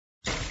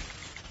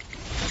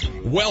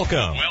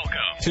Welcome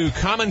to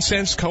Common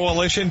Sense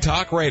Coalition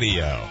Talk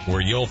Radio,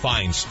 where you'll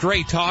find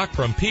straight talk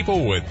from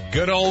people with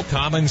good old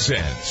common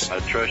sense. I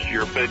trust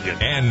your opinion.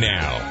 And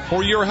now,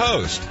 for your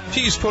host,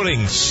 she's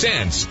putting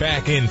sense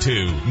back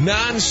into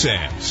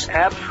nonsense.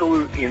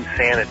 Absolute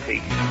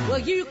insanity. Well,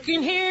 you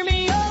can hear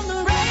me on the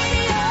radio.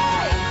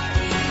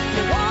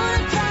 You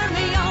want to turn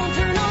me on,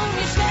 turn on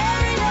your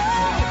stereo.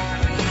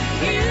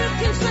 You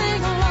can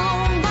sing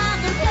along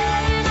while they're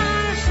playing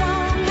our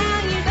song.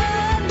 Now you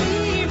done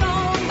me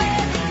wrong,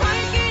 baby,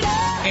 crank it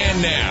up.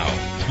 And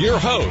now, your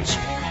host,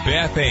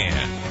 Beth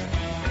Ann.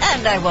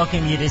 And I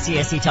welcome you to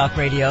CSC Talk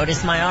Radio. It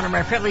is my honor,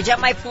 my privilege,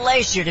 and my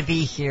pleasure to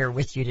be here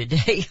with you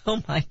today.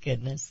 Oh my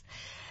goodness.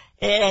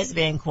 It has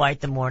been quite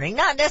the morning.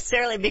 Not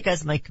necessarily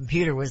because my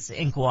computer was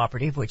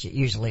incooperative, which it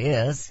usually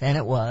is, and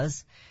it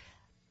was.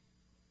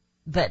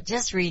 But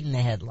just reading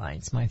the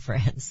headlines, my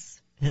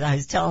friends. And I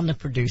was telling the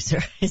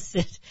producer, I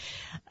said,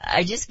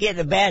 I just get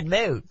in a bad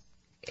mood.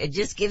 It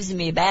just gives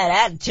me a bad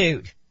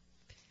attitude.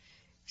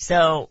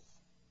 So,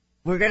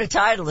 we're going to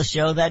title the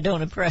show, That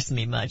Don't Impress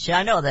Me Much.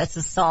 I know that's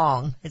a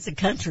song. It's a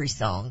country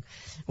song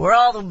where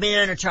all the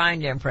men are trying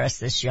to impress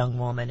this young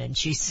woman, and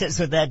she says,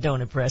 well, that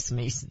don't impress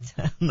me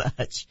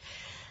much.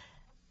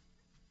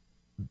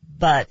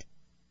 But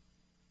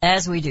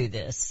as we do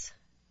this,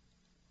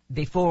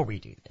 before we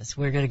do this,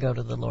 we're going to go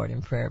to the Lord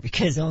in prayer,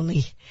 because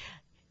only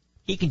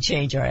He can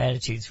change our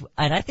attitudes.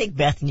 And I think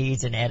Beth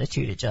needs an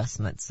attitude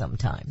adjustment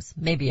sometimes,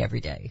 maybe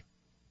every day.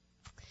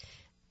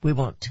 We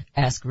won't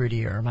ask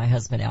Rudy or my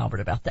husband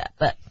Albert about that,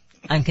 but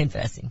I'm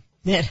confessing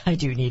that I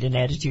do need an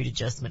attitude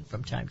adjustment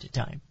from time to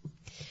time.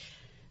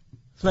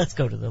 Let's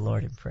go to the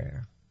Lord in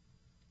prayer.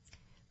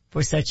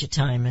 For such a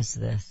time as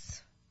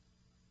this,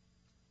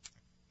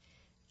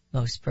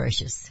 most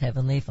precious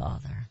Heavenly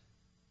Father,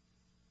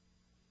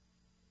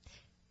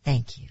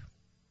 thank you.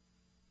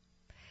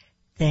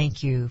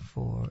 Thank you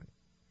for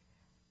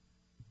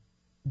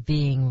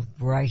being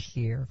right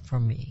here for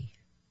me.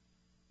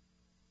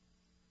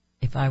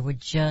 If I would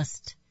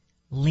just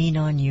lean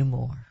on you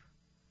more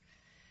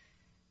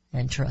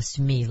and trust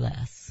me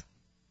less.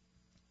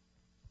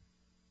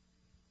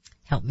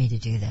 Help me to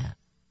do that.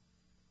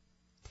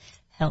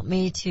 Help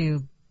me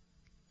to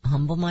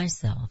humble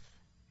myself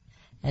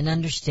and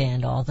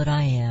understand all that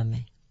I am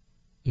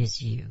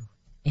is you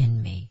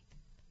in me.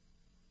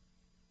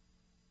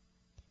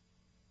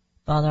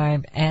 Father,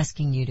 I'm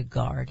asking you to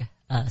guard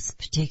us,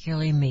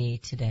 particularly me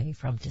today,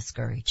 from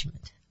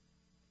discouragement.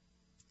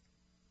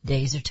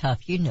 Days are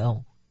tough. You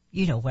know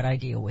what I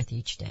deal with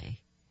each day.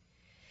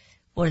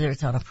 Whether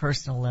it's on a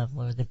personal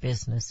level or the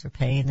business or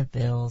paying the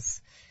bills,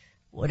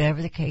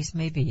 whatever the case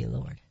may be,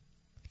 Lord.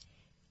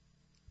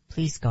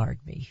 Please guard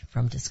me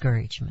from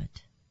discouragement.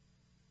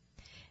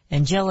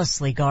 And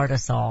jealously guard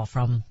us all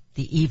from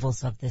the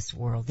evils of this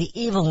world. The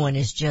evil one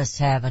is just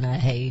having a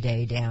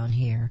heyday down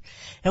here.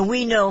 And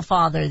we know,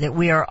 Father, that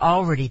we are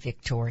already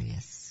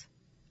victorious.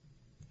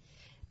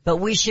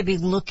 But we should be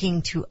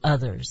looking to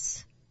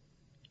others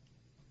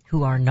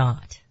who are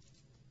not,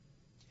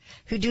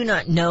 who do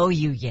not know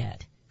you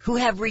yet, who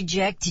have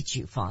rejected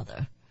you,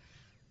 Father.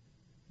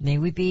 May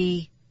we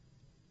be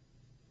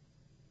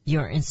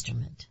your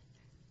instrument.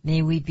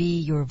 May we be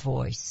your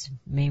voice.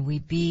 May we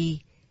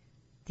be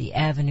the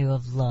avenue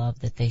of love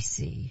that they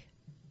see.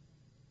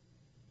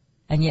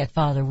 And yet,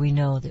 Father, we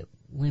know that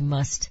we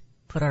must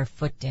put our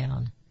foot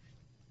down.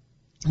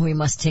 We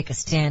must take a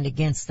stand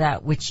against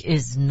that which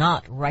is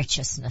not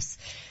righteousness,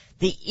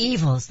 the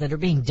evils that are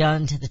being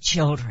done to the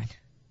children.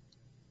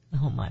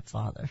 Oh, my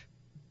Father.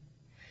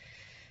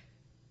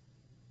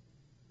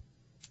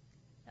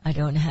 I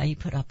don't know how you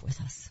put up with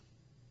us.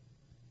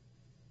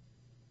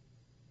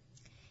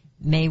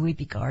 May we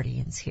be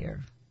guardians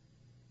here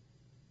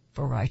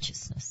for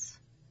righteousness.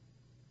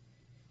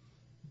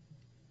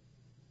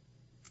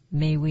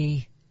 May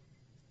we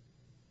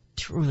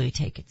truly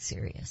take it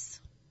serious.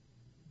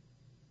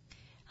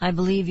 I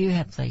believe you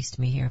have placed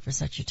me here for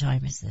such a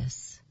time as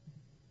this.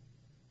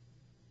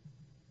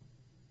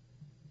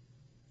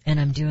 And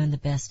I'm doing the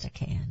best I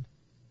can.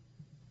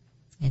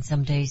 And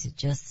some days it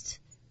just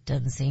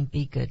doesn't seem to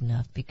be good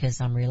enough because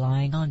I'm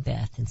relying on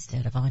Beth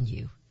instead of on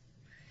you.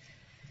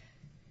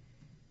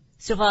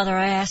 So, Father,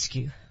 I ask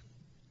you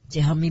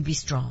to help me be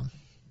strong,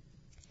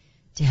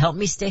 to help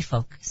me stay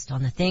focused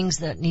on the things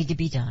that need to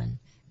be done,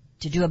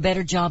 to do a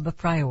better job of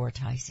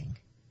prioritizing.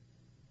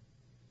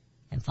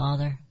 And,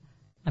 Father,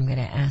 I'm going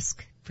to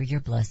ask for your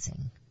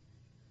blessing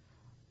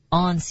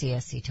on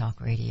CSC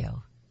Talk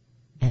Radio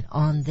and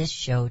on this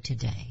show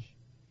today.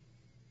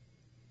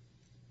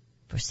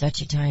 For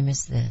such a time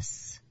as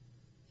this,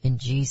 in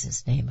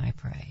Jesus' name I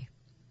pray.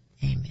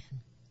 Amen.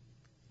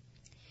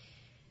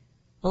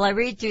 Well, I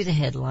read through the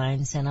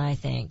headlines and I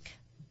think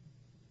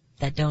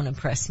that don't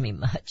impress me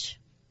much.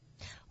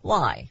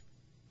 Why?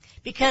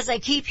 Because I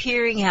keep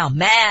hearing how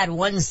mad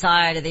one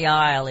side of the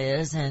aisle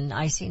is and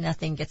I see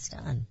nothing gets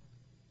done.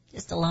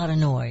 Just a lot of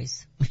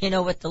noise. You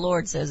know what the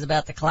Lord says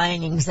about the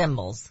clanging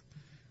cymbals.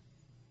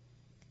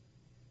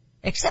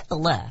 Except the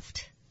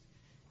left.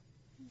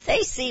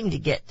 They seem to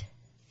get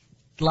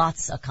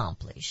lots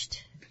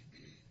accomplished.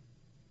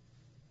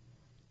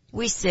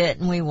 we sit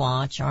and we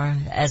watch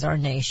as our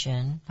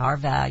nation, our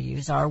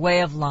values, our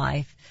way of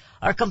life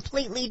are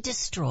completely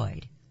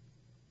destroyed.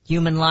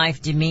 Human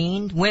life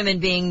demeaned, women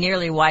being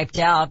nearly wiped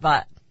out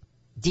by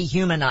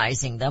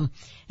dehumanizing them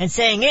and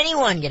saying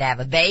anyone can have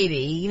a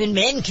baby, even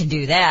men can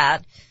do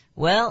that.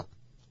 Well,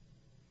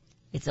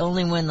 it's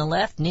only when the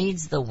left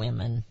needs the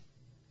women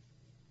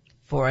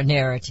for a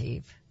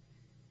narrative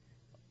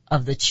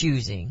of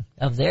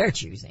their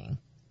choosing,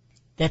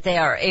 that they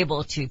are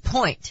able to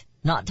point,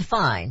 not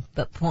define,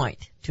 but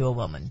point to a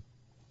woman.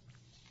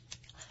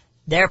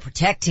 They're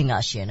protecting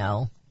us, you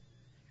know.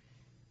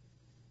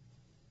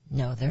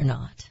 No, they're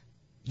not.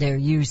 They're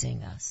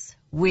using us.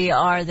 We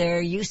are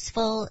their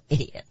useful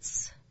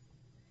idiots.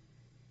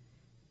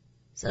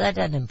 So that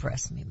doesn't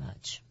impress me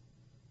much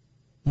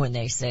when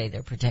they say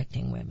they're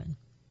protecting women.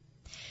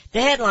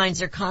 The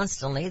headlines are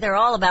constantly, they're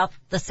all about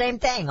the same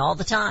thing all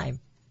the time.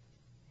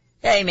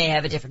 They may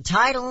have a different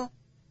title,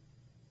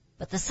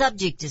 but the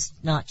subject is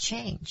not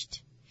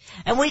changed.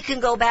 And we can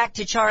go back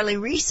to Charlie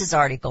Reese's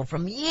article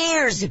from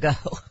years ago.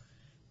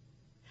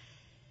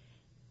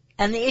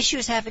 And the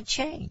issues haven't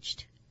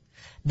changed.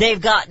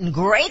 They've gotten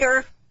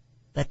greater,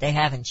 but they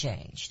haven't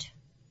changed.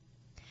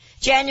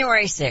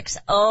 January 6th,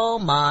 oh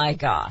my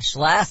gosh,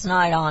 last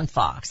night on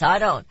Fox.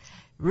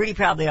 Rudy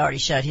probably already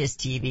shut his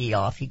TV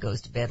off. He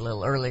goes to bed a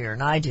little earlier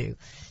than I do.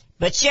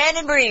 But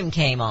Shannon Bream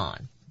came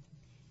on.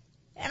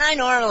 And I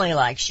normally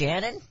like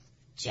Shannon.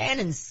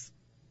 Shannon's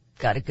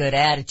got a good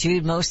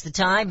attitude most of the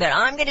time, but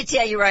I'm going to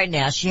tell you right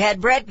now, she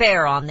had Brett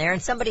Baer on there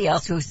and somebody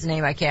else whose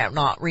name I can't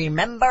not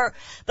remember,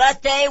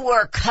 but they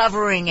were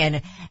covering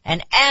and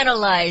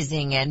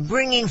analyzing and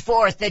bringing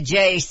forth the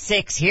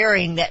J6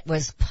 hearing that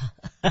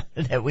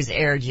was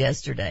aired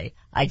yesterday.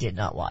 I did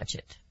not watch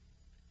it.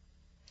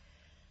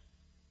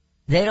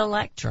 They don't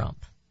like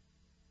Trump.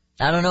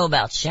 I don't know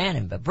about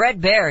Shannon, but Brett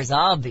Baer is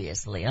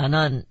obviously a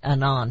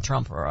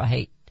non-Trumper, a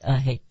hate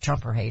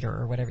Trumper hater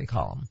or whatever you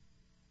call him.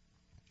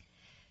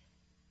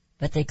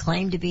 But they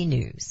claim to be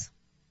news.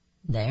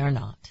 They are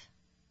not.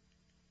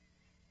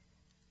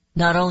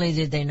 Not only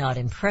did they not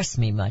impress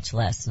me much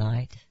last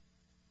night,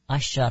 I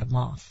shut them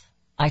off.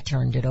 I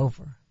turned it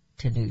over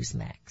to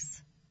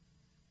Newsmax.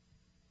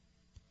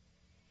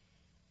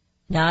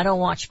 Now, I don't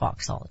watch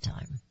Fox all the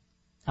time.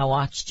 I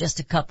watch just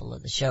a couple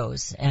of the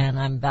shows, and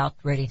I'm about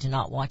ready to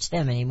not watch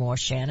them anymore,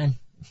 Shannon,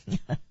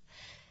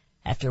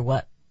 after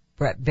what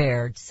Brett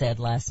Baird said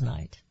last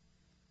night.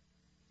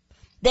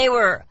 They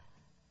were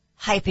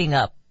hyping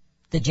up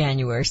the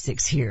January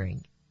 6th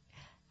hearing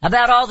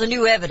about all the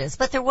new evidence,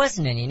 but there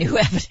wasn't any new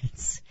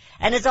evidence,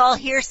 and it's all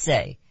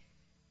hearsay.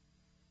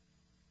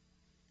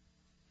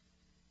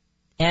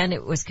 And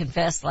it was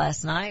confessed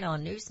last night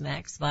on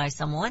Newsmax by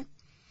someone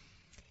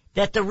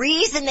that the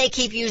reason they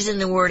keep using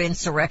the word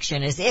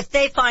insurrection is if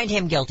they find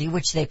him guilty,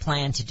 which they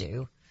plan to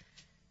do,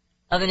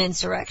 of an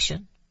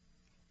insurrection,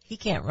 he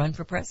can't run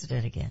for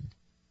president again.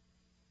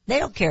 They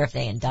don't care if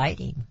they indict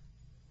him.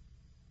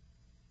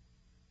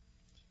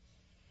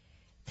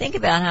 Think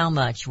about how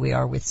much we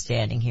are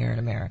withstanding here in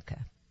America.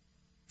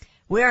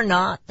 We are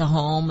not the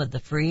home of the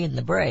free and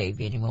the brave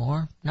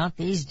anymore, not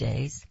these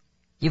days.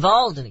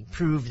 Uvalde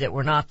proved that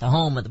we're not the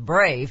home of the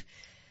brave.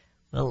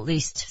 Well, at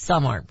least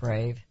some aren't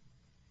brave.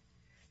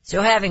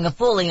 So having a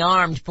fully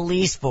armed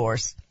police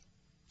force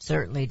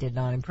certainly did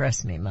not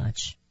impress me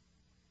much.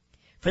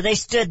 For they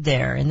stood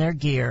there in their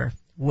gear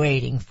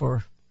waiting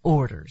for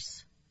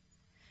orders,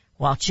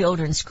 while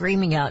children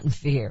screaming out in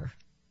fear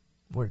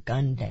were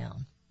gunned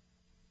down.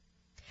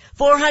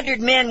 400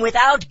 men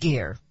without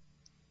gear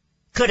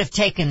could have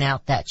taken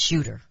out that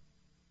shooter.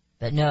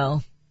 But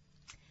no,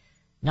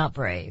 not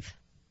brave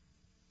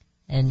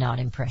and not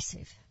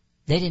impressive.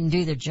 They didn't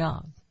do their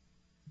job.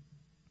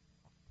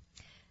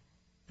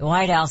 The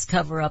White House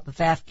cover-up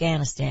of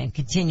Afghanistan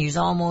continues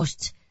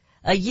almost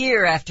a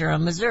year after a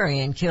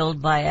Missourian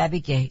killed by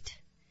Abbey Gate.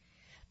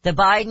 The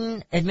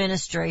Biden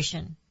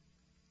administration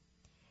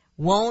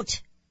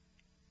won't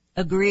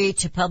agree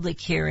to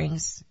public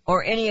hearings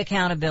or any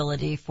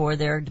accountability for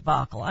their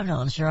debacle. I'm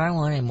not sure I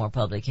want any more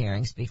public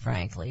hearings, to be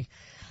frankly.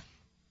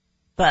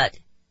 But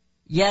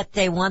yet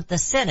they want the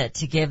Senate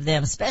to give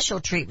them special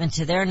treatment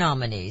to their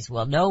nominees.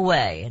 Well, no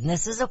way. And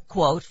this is a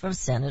quote from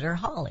Senator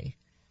Hawley.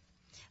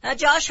 Now,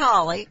 Josh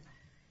Hawley,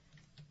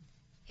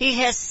 he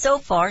has so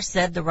far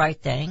said the right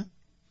thing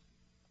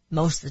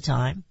most of the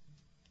time,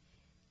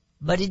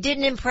 but it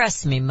didn't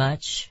impress me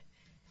much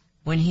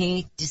when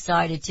he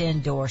decided to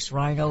endorse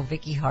Rhino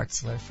Vicky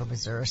Hartzler for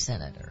Missouri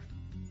Senator.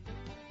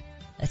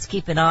 Let's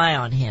keep an eye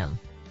on him.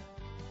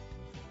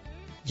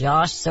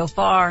 Josh, so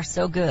far,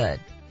 so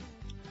good.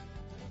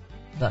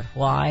 But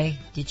why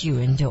did you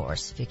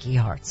endorse Vicky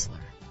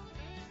Hartzler?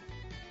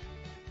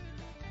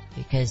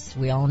 Because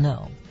we all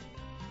know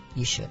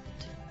you shouldn't.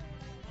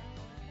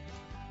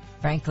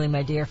 Frankly,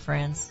 my dear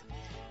friends,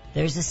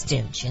 there's a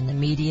stench in the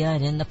media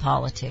and in the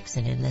politics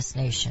and in this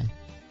nation.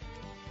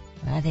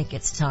 And I think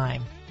it's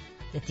time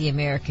that the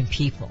American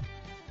people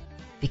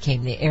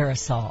became the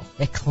aerosol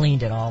that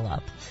cleaned it all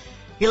up.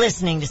 You're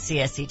listening to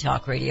CSC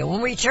Talk Radio.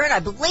 When we return, I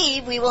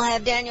believe we will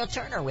have Daniel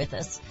Turner with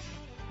us.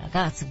 I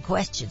got some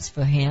questions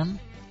for him,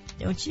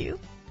 don't you?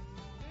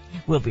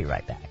 We'll be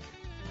right back.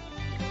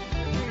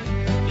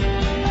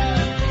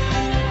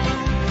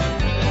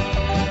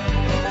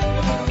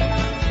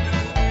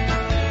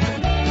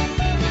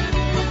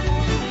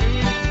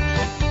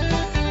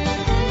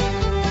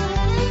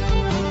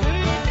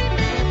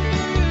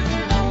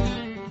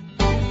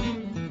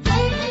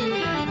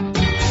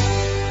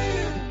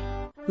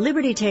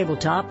 Liberty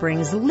Tabletop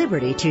brings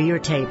liberty to your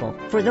table.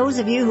 For those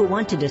of you who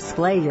want to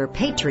display your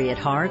patriot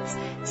hearts,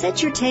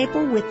 set your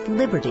table with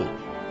Liberty,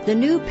 the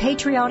new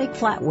patriotic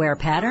flatware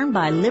pattern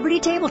by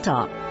Liberty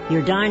Tabletop.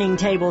 Your dining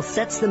table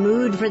sets the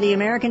mood for the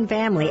American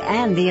family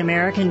and the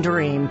American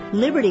dream.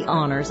 Liberty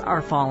honors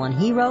our fallen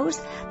heroes,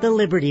 the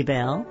Liberty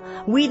Bell,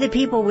 We the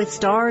People with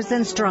Stars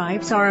and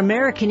Stripes, our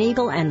American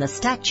Eagle, and the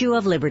Statue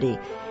of Liberty.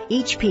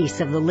 Each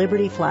piece of the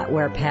Liberty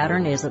flatware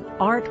pattern is an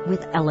art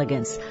with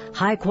elegance,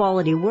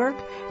 high-quality work,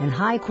 and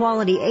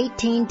high-quality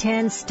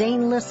 1810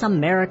 stainless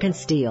American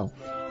steel.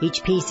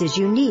 Each piece is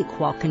unique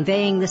while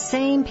conveying the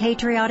same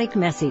patriotic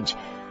message,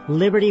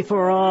 liberty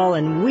for all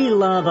and we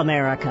love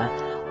America.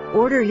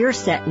 Order your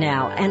set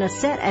now and a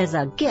set as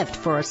a gift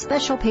for a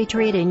special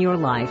patriot in your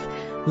life.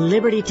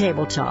 Liberty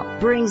Tabletop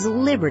brings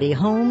liberty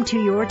home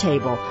to your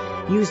table.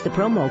 Use the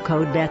promo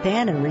code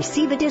BethAnn and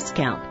receive a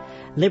discount.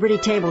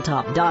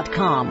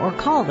 LibertyTabletop.com or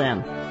call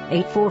them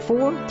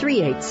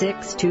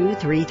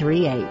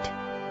 844-386-2338.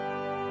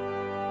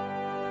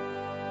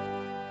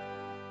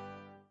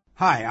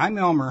 Hi, I'm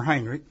Elmer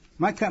Heinrich.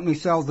 My company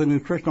sells a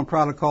nutritional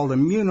product called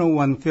Immuno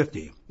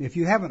 150. If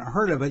you haven't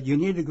heard of it, you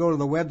need to go to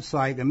the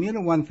website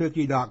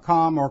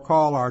immuno150.com or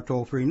call our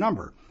toll-free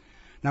number.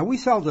 Now, we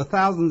sell to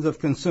thousands of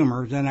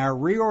consumers, and our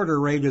reorder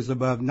rate is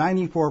above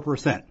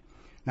 94%.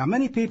 Now,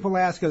 many people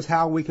ask us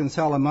how we can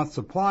sell a month's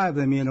supply of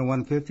Immuno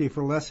 150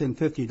 for less than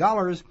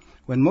 $50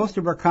 when most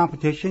of our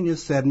competition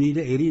is $70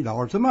 to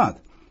 $80 a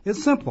month.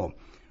 It's simple.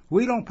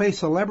 We don't pay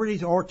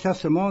celebrities or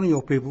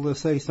testimonial people to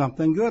say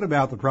something good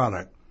about the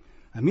product.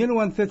 Immuno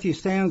 150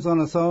 stands on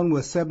its own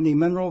with 70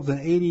 minerals and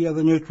 80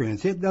 other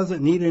nutrients. It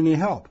doesn't need any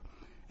help,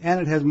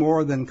 and it has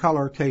more than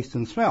color, taste,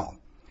 and smell.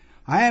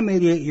 I am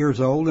 88 years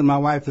old, and my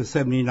wife is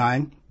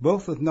 79,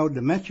 both with no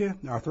dementia,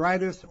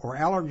 arthritis, or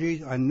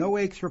allergies, and no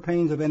aches or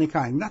pains of any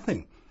kind.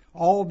 Nothing.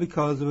 All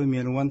because of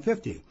Immuno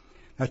 150.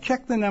 Now,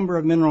 check the number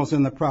of minerals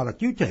in the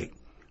product you take.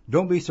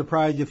 Don't be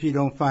surprised if you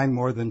don't find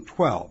more than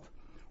 12.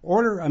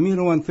 Order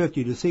Immuno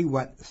 150 to see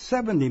what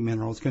 70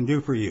 minerals can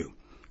do for you.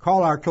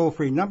 Call our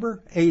toll-free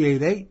number,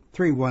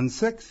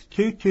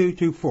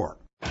 888-316-2224.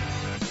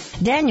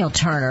 Daniel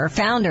Turner,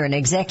 founder and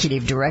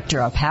executive director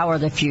of Power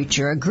the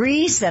Future,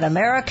 agrees that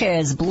America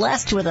is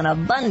blessed with an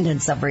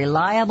abundance of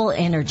reliable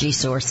energy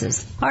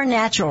sources. Our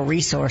natural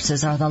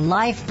resources are the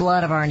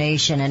lifeblood of our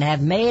nation and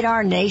have made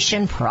our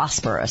nation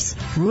prosperous.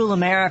 Rural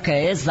America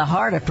is the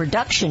heart of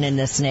production in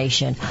this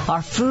nation.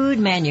 Our food,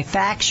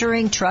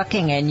 manufacturing,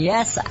 trucking, and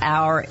yes,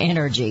 our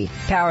energy.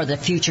 Power the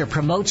Future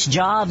promotes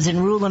jobs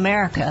in rural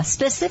America,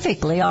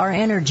 specifically our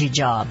energy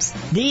jobs.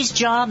 These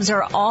jobs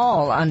are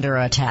all under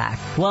attack.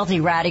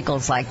 Wealthy radicals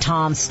like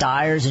Tom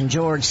Stiers and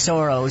George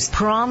Soros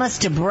promise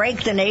to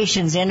break the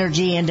nation's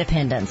energy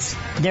independence.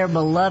 Their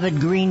beloved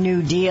Green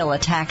New Deal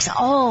attacks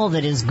all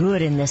that is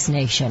good in this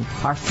nation.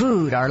 Our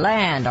food, our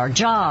land, our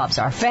jobs,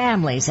 our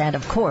families, and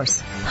of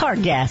course, our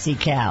gassy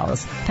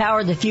cows.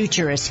 Power the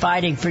Future is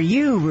fighting for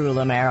you, rural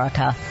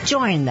America.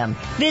 Join them.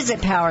 Visit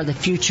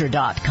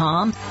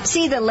PowerTheFuture.com.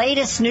 See the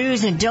latest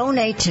news and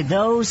donate to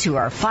those who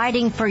are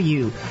fighting for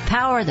you.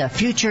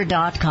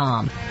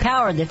 PowerTheFuture.com.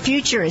 Power the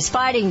Future is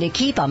fighting to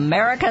keep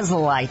America's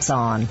lights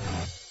on.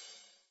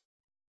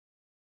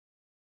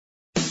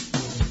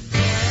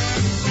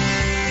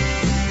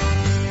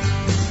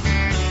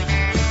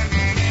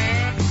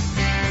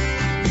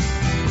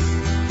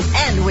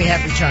 And we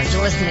have returned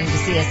to listening to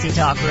CSC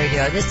Talk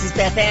Radio. This is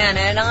Beth Ann,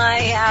 and I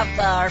have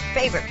our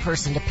favorite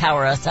person to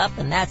power us up,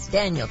 and that's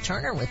Daniel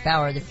Turner with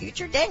Power of the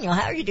Future. Daniel,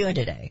 how are you doing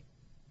today?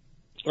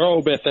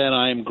 Oh, Beth Ann,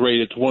 I am great.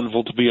 It's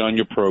wonderful to be on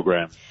your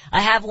program. I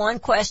have one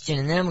question,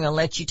 and then I'm going to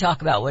let you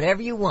talk about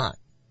whatever you want.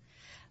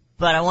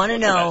 But I want to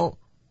know,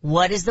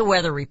 what is the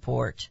weather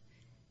report?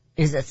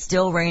 Is it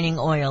still raining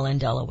oil in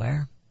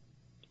Delaware?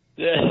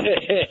 Boy,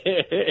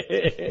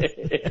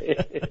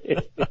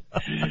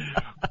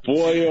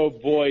 oh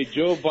boy,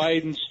 Joe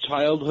Biden's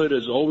childhood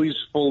is always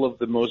full of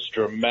the most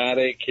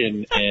dramatic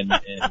and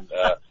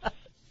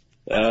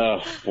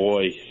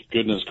boy,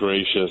 goodness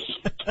gracious.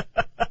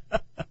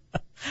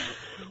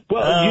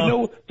 Well, you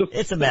know,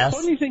 it's a mess.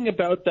 The funny thing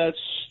about that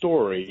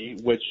story,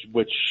 which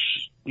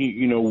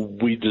you know,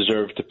 we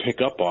deserve to pick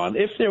up on,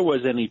 if there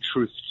was any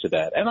truth to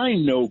that. And I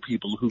know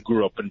people who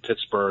grew up in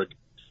Pittsburgh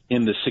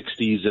in the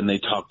 60s and they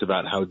talked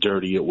about how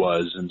dirty it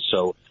was. And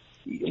so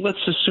let's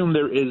assume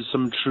there is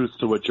some truth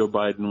to what Joe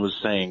Biden was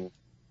saying.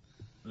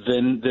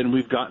 Then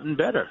we've gotten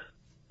better,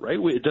 right?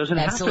 It doesn't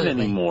happen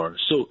anymore.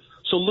 So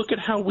look at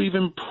how we've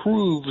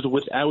improved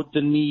without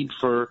the need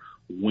for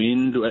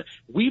wind.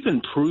 We've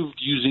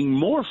improved using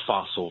more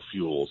fossil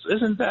fuels.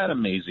 Isn't that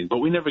amazing? But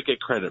we never get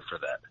credit for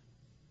that.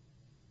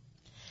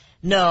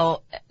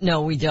 No,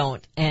 we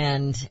don't.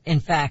 And in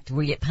fact,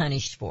 we get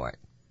punished for it.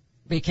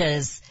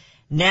 Because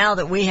now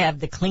that we have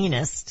the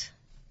cleanest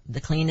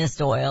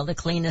oil, the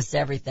cleanest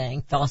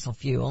everything, fossil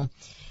fuel,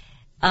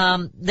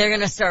 they're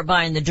going to start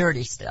buying the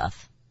dirty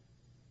stuff.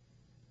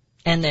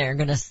 And they're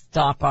going to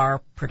stop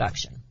our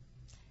production.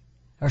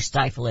 Or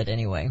stifle it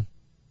anyway.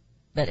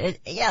 But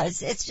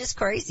it's just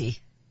crazy.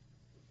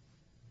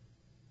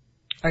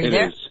 Are you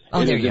there?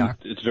 Oh, there you are.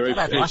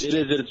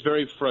 It's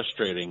very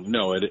frustrating.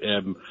 No,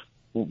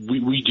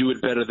 we do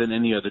it better than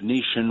any other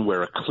nation.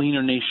 We're a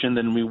cleaner nation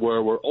than we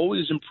were. We're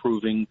always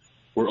improving.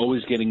 We're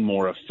always getting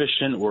more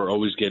efficient. We're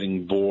always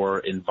getting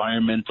more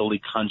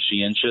environmentally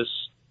conscientious.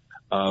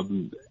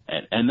 And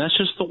that's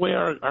just the way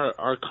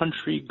our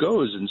country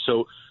goes. And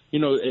so,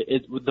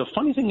 the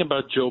funny thing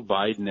about Joe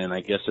Biden, and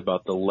I guess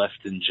about the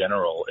left in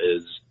general,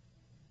 is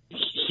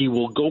he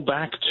will go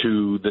back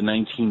to the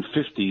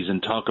 1950s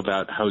and talk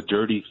about how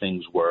dirty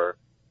things were,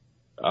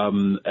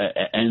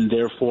 and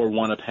therefore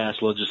want to pass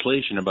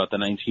legislation about the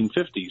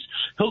 1950s.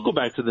 He'll go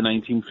back to the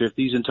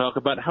 1950s and talk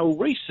about how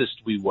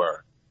racist we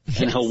were,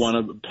 and he'll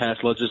want to pass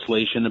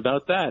legislation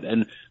about that.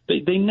 And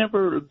they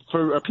never,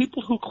 for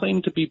people who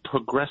claim to be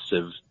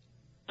progressive,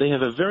 they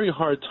have a very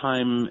hard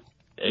time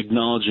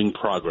acknowledging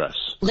progress.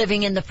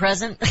 Living in the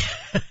present?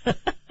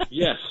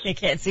 Yes. They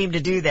can't seem to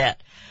do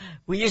that.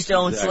 We used to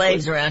own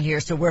slaves around here,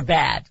 so we're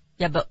bad.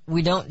 Yeah, but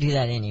we don't do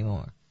that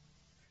anymore.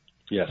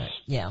 Yes.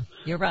 Yeah,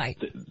 you're right.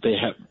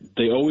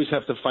 They always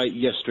have to fight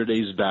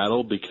yesterday's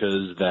battle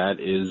because that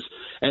is,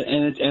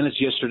 and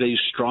it's yesterday's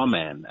straw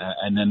man.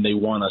 And then they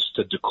want us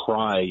to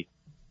decry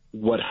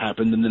what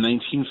happened in the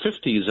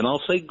 1950s. And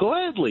I'll say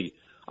gladly,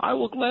 I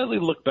will gladly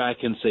look back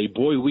and say,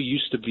 boy, we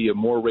used to be a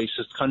more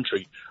racist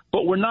country,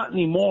 but we're not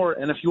anymore.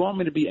 And if you want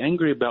me to be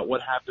angry about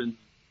what happened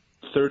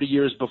 30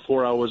 years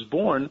before I was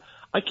born,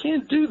 I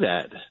can't do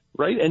that,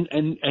 right?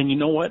 And you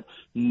know what?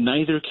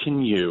 Neither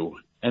can you.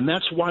 And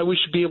that's why we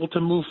should be able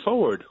to move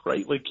forward,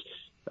 right? Like,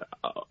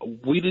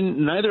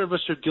 neither of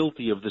us are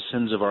guilty of the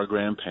sins of our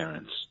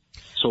grandparents.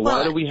 So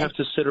why do we have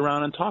to sit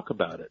around and talk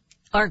about it?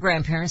 Our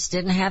grandparents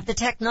didn't have the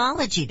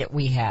technology that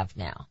we have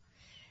now.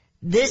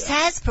 This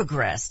has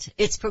progressed.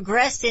 It's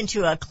progressed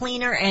into a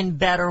cleaner and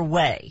better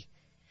way.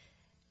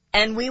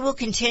 And we will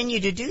continue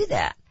to do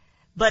that.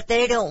 But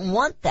they don't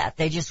want that.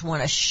 They just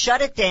want to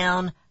shut it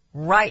down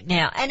right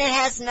now. And it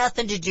has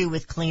nothing to do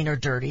with clean or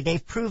dirty.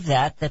 They've proved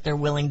that they're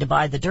willing to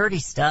buy the dirty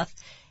stuff.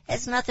 It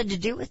has nothing to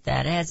do with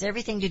that. It has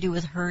everything to do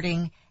with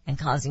hurting and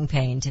causing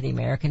pain to the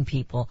American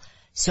people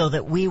so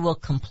that we will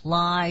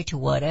comply to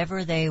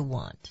whatever they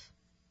want.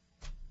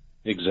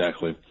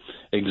 Exactly.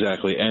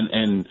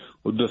 And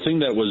the thing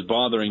that was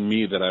bothering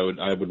me that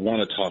I would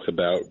want to talk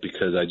about,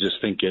 because I just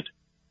think it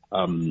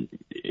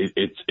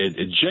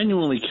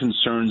genuinely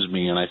concerns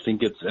me, and I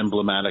think it's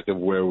emblematic of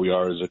where we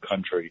are as a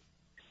country.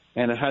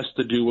 And it has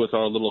to do with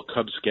our little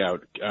Cub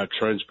Scout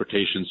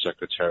transportation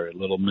secretary,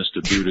 little Mr.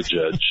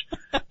 Buttigieg.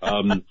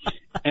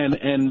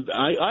 And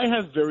I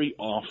have very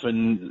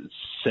often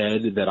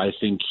said that I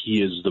think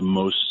he is the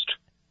most,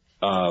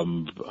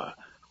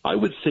 I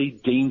would say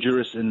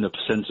dangerous in the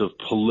sense of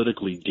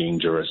politically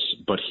dangerous,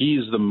 but he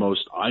is the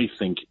most, I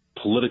think,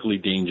 politically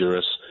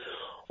dangerous,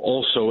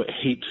 also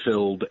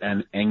hate-filled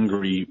and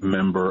angry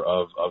member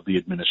of the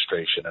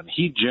administration. And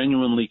he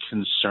genuinely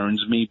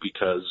concerns me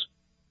because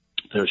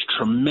there's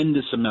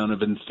tremendous amount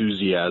of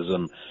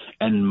enthusiasm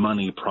and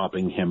money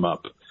propping him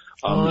up.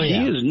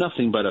 He is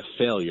nothing but a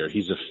failure.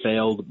 He's a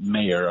failed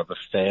mayor of a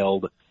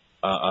failed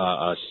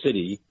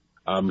city.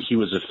 He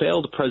was a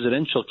failed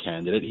presidential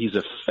candidate. He's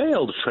a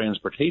failed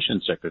transportation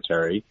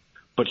secretary,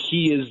 but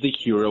he is the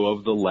hero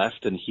of the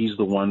left, and he's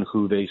the one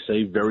who they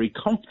say very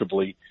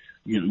comfortably,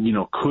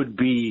 could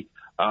be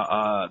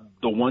the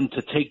one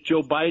to take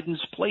Joe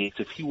Biden's place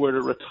if he were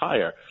to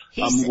retire.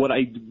 Please.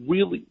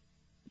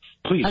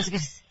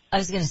 I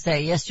was going to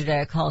say,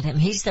 yesterday I called him,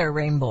 he's their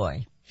rainbow.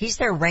 He's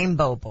their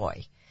rainbow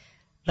boy.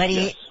 But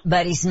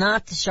he's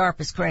not the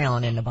sharpest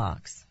crayon in the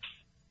box.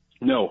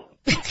 No,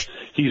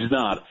 he's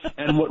not.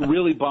 And what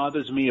really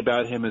bothers me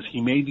about him is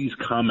he made these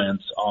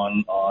comments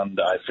on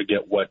I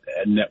forget what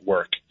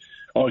network.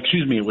 Oh,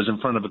 excuse me, it was in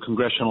front of a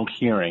congressional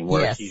hearing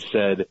where he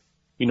said,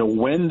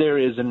 when there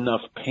is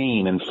enough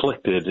pain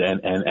inflicted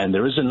and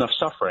there is enough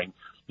suffering,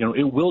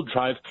 it will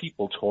drive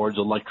people towards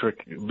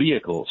electric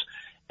vehicles.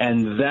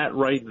 And that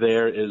right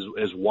there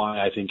is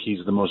why I think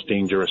he's the most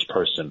dangerous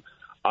person.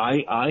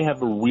 I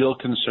have a real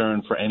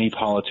concern for any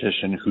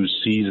politician who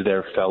sees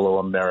their fellow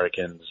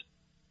Americans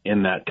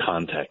in that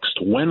context.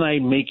 When I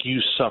make you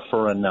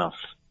suffer enough,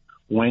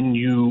 when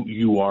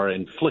you are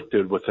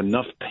inflicted with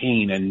enough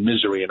pain and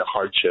misery and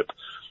hardship,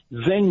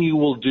 then you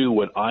will do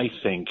what I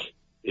think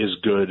is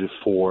good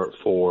for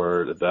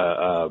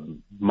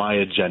my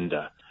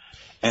agenda.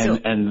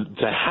 And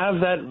to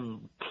have that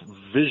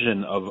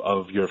vision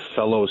of your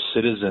fellow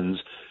citizens,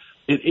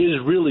 it is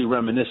really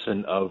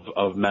reminiscent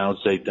of Mao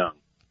Zedong.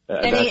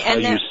 That's how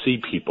you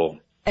see people.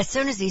 As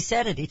soon as he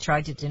said it, he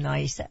tried to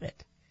deny he said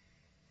it.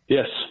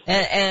 Yes.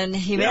 And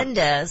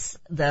Jimenez,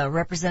 the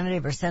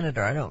representative or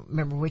senator, I don't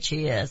remember which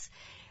he is,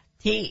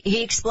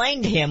 He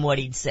explained to him what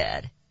he'd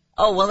said.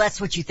 Oh, well, that's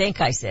what you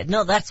think I said.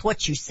 No, that's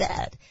what you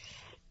said.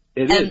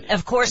 And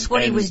of course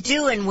what he was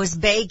doing was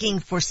begging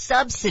for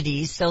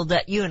subsidies so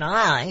that you and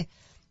I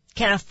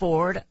can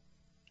afford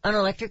an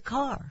electric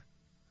car.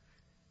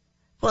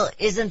 Well,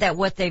 isn't that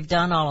what they've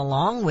done all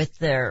along with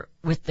their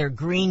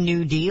Green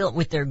New Deal,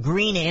 with their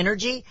green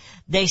energy?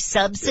 They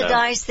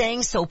subsidize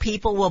things so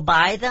people will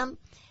buy them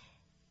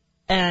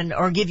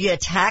or give you a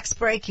tax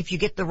break if you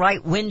get the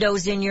right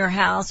windows in your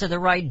house or the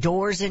right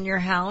doors in your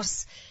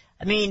house.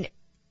 I mean,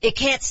 it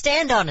can't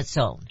stand on its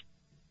own.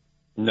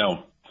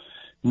 No,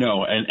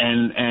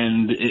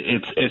 and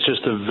it's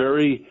just a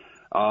very,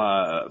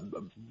 I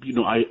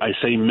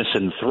say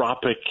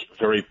misanthropic,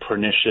 very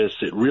pernicious.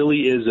 It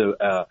really is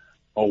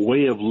a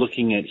way of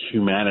looking at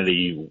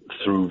humanity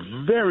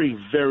through very,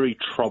 very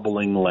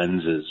troubling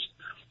lenses.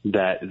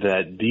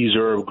 That these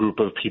are a group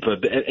of people.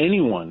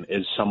 Anyone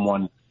is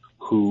someone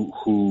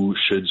who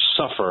should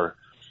suffer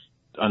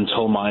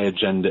until my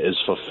agenda is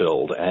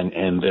fulfilled,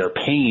 and their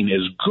pain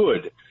is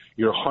good.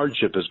 Your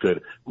hardship is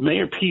good.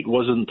 Mayor Pete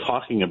wasn't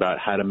talking about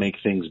how to make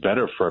things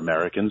better for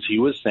Americans. He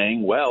was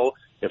saying, well,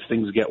 if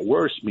things get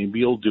worse, maybe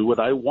you'll do what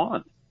I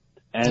want.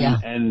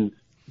 And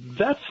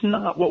that's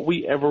not what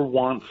we ever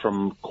want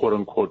from quote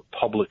unquote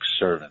public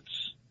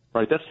servants,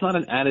 right? That's not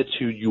an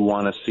attitude you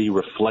want to see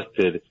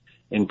reflected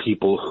in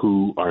people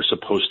who are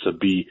supposed to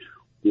be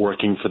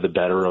working for the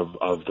better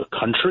of the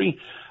country.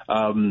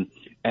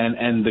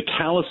 And the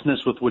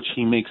callousness with which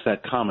he makes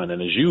that comment,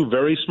 and as you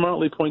very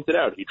smartly pointed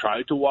out, he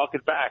tried to walk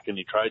it back and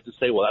he tried to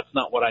say, well, that's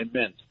not what I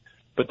meant.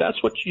 But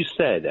that's what you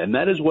said, and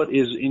that is what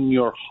is in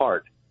your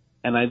heart.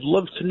 And I'd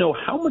love to know,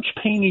 how much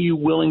pain are you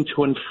willing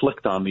to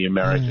inflict on the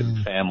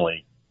American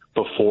family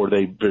before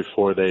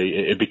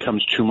it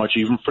becomes too much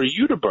even for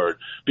you to bear?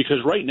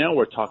 Because right now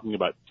we're talking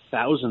about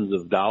thousands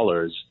of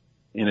dollars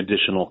in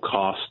additional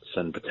costs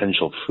and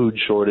potential food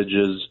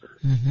shortages.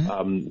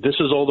 This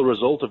is all the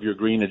result of your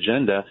green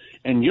agenda,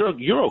 and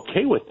you're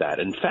okay with that.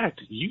 In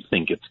fact, you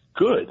think it's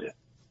good.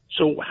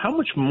 So how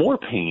much more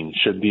pain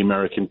should the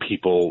American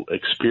people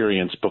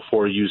experience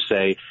before you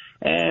say,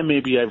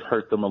 maybe I've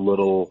hurt them a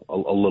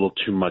little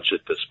too much at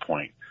this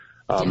point?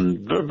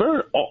 Very,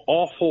 very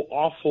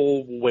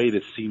awful way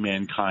to see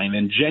mankind,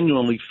 and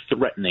genuinely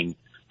threatening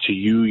to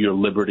you, your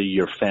liberty,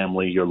 your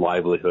family, your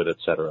livelihood,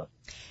 etc.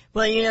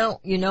 Well,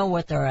 you know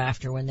what they're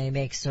after when they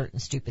make certain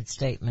stupid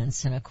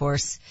statements. And of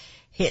course,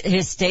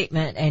 his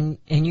statement,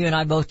 and you and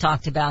I both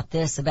talked about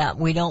this, about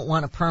we don't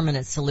want a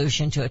permanent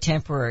solution to a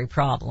temporary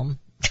problem.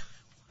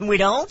 We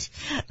don't?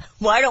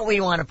 Why don't we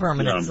want a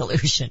permanent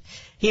solution?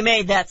 He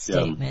made that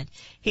statement.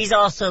 He's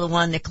also the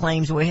one that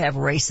claims we have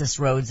racist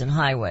roads and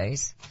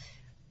highways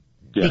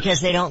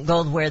because they don't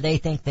go where they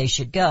think they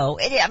should go.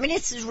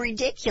 It's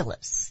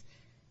ridiculous.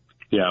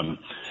 Yeah.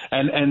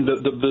 And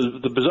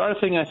the bizarre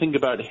thing I think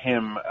about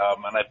him,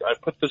 and I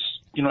put this,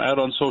 out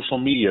on social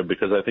media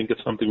because I think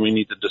it's something we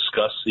need to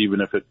discuss,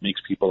 even if it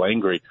makes people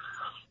angry.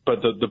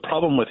 But the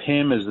problem with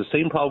him is the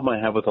same problem I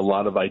have with a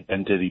lot of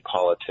identity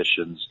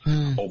politicians.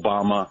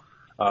 Obama,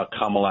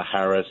 Kamala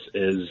Harris,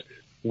 is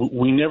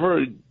we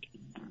never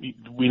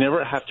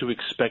have to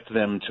expect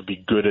them to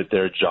be good at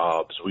their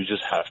jobs. We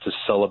just have to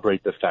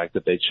celebrate the fact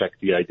that they check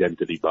the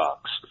identity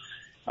box.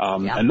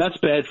 And that's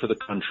bad for the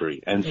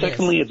country. And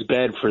secondly, it's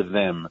bad for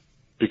them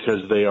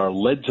because they are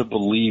led to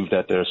believe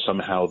that they're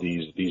somehow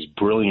these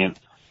brilliant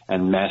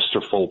and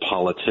masterful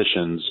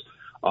politicians,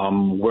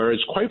 whereas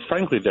quite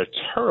frankly, they're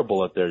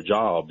terrible at their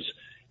jobs,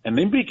 and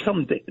they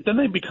become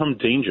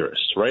dangerous,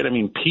 right? I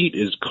mean, Pete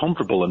is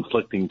comfortable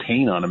inflicting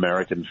pain on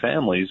American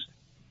families.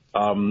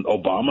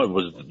 Obama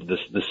was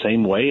the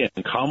same way,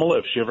 and Kamala,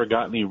 if she ever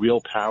got any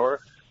real power,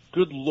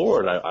 good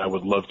Lord, I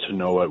would love to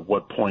know at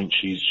what point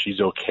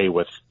she's okay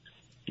with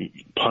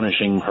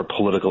punishing her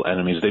political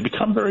enemies. They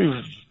become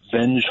very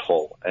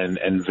vengeful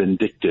and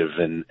vindictive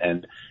and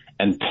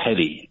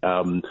petty.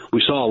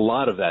 We saw a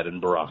lot of that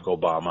in Barack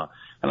Obama.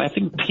 And I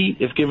think Pete,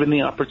 if given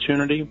the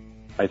opportunity,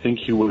 I think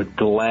he would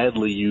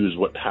gladly use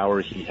what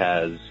power he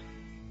has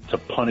to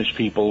punish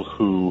people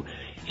who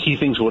he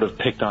thinks would have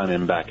picked on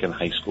him back in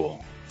high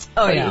school.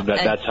 Oh, yeah.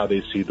 That's how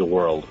they see the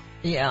world.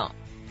 Yeah.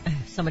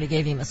 Somebody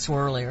gave him a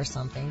swirly or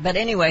something. But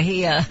anyway,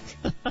 he and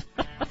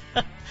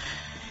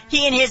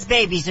his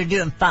babies are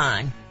doing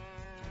fine.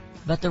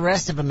 But the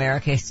rest of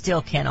America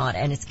still cannot,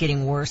 and it's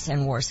getting worse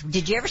and worse.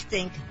 Did you ever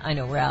think, I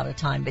know we're out of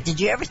time, but did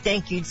you ever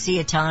think you'd see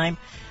a time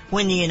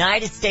when the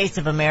United States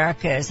of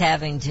America is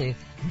having to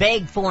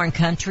beg foreign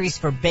countries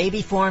for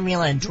baby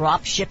formula and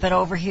drop ship it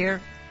over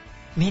here?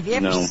 Have you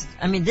ever?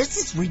 No. This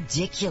is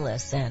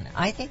ridiculous, and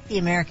I think the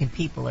American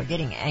people are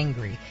getting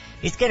angry.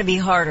 It's going to be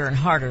harder and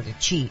harder to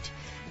cheat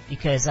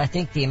because I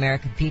think the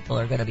American people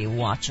are going to be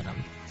watching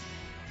them.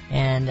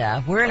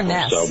 And we're in a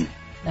mess. So.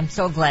 I'm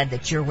so glad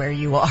that you're where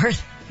you are.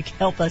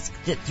 Help us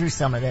get through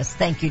some of this.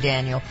 Thank you,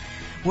 Daniel.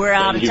 We're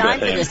out of time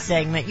for this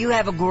segment. You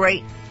have a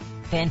great,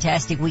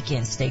 fantastic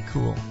weekend. Stay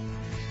cool.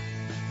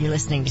 You're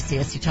listening to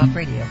CSU Talk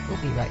Radio. We'll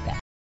be right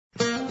back.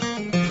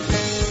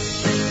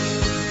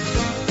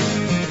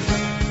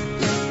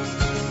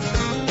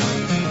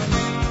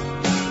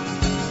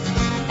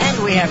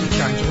 we have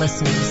returned to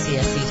listening to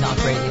CSC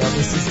Talk Radio.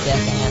 This is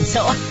Beth Ann.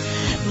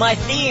 So my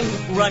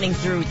theme running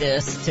through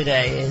this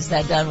today is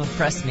that doesn't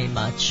impress me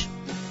much.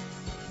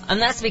 And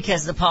that's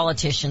because the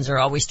politicians are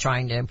always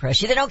trying to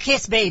impress you. They don't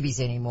kiss babies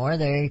anymore.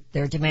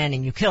 They're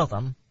demanding you kill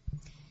them.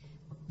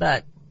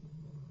 But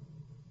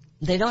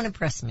they don't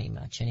impress me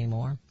much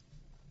anymore.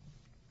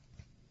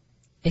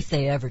 If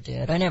they ever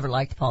did. I never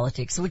liked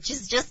politics, which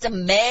is just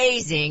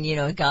amazing. You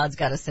know, God's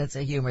got a sense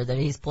of humor that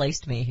He's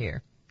placed me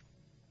here.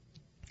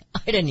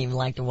 I didn't even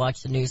like to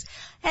watch the news.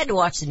 I had to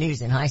watch the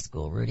news in high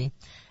school, Rudy.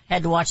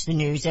 Had to watch the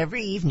news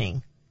every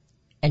evening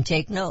and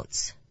take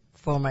notes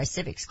for my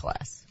civics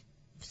class,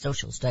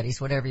 social studies,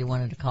 whatever you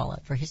wanted to call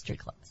it, for history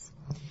class.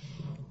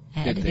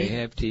 Did they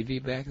have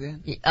TV back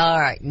then? All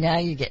right, now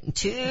you're getting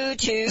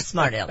too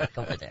smart aleck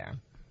over there.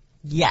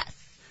 Yes.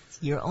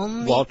 You're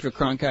only Walter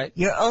Cronkite?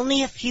 You're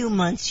only a few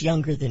months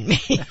younger than me.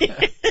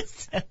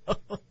 So,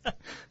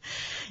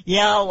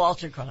 yeah,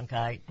 Walter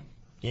Cronkite.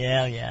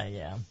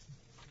 Yeah.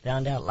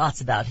 Found out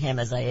lots about him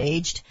as I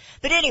aged.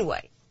 But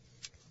anyway,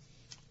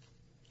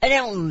 I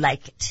don't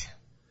like it.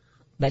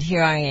 But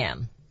here I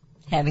am,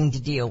 having to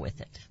deal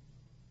with it.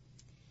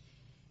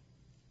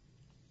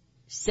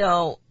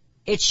 So,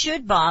 it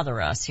should bother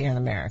us here in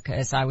America,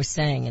 as I was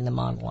saying in the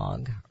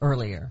monologue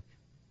earlier,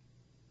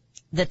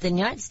 that the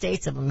United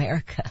States of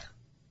America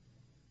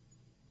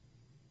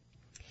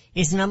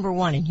is number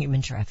one in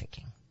human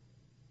trafficking.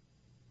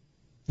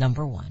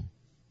 Number one.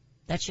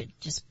 That should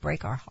just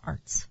break our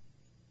hearts.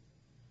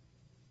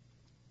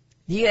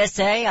 The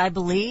USA, I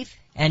believe,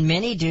 and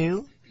many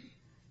do,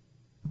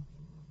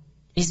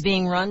 is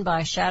being run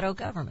by a shadow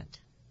government.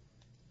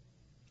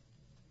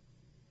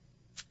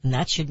 And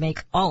that should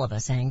make all of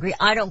us angry.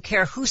 I don't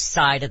care whose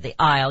side of the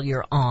aisle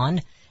you're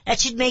on.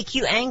 That should make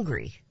you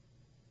angry.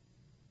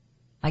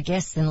 I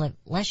guess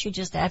unless you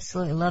just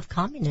absolutely love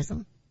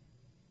communism.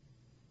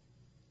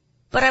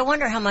 But I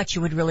wonder how much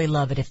you would really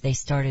love it if they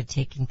started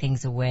taking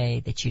things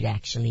away that you'd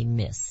actually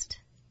missed.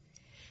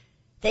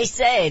 They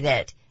say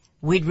that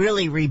we'd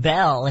really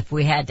rebel if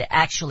we had to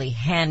actually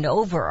hand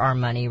over our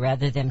money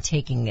rather than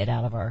taking it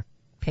out of our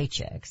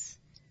paychecks.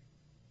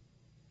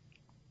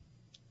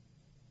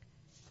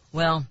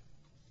 Well,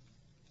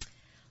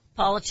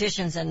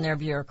 politicians and their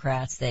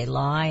bureaucrats, they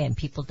lie and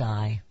people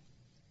die.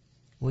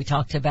 We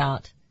talked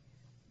about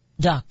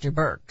Dr.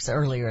 Birx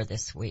earlier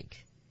this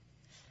week.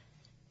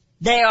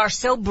 They are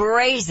so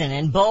brazen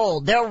and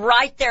bold. They'll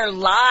write their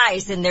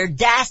lies and their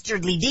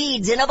dastardly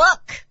deeds in a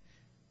book.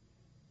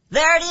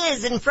 There it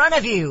is in front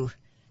of you,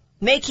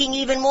 making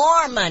even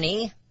more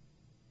money.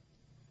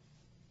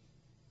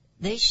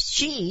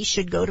 She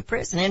should go to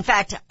prison. In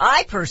fact,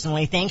 I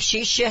personally think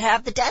she should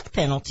have the death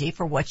penalty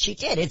for what she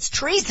did. It's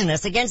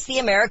treasonous against the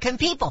American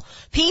people.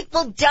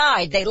 People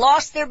died. They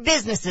lost their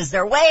businesses,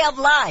 their way of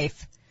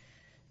life.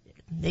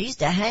 They used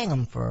to hang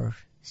them for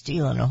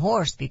stealing a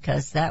horse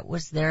because that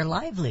was their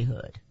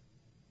livelihood.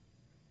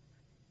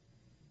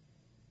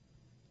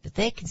 But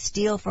they can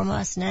steal from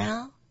us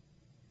now,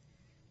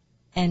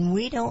 and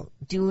we don't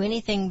do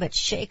anything but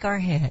shake our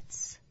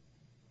heads.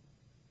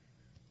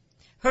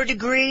 Her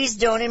degrees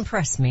don't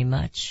impress me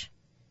much,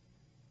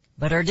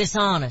 but her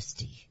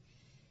dishonesty,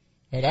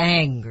 it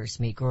angers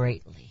me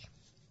greatly.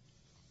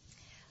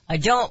 I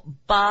don't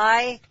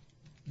buy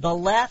the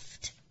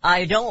left.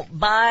 I don't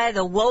buy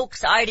the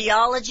woke's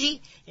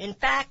ideology. In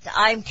fact,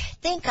 I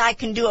think I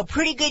can do a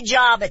pretty good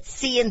job at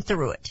seeing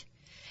through it.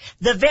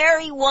 The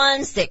very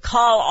ones that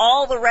call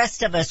all the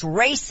rest of us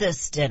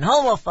racist and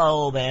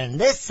homophobe and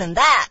this and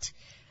that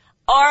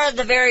are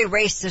the very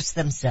racists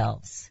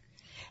themselves.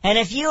 And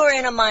if you are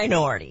in a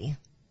minority,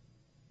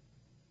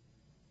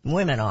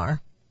 women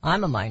are.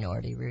 I'm a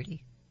minority,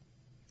 Rudy.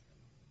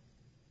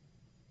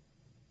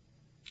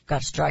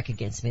 Got a strike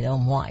against me though,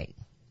 I'm white.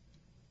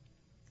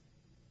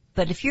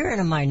 But if you're in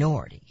a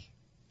minority,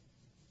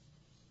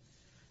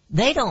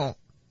 they don't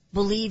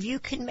believe you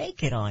can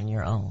make it on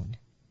your own.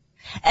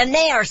 And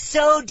they are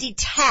so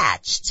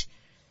detached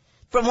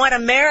from what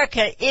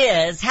America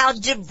is, how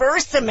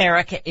diverse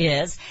America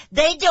is.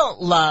 They don't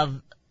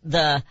love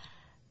the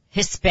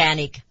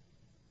Hispanic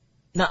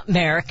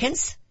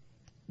Americans.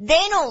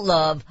 They don't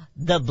love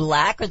the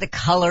black or the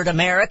colored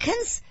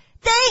Americans.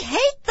 They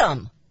hate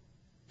them.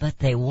 But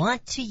they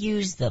want to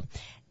use them.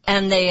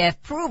 And they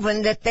have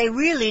proven that they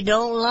really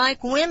don't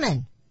like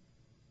women.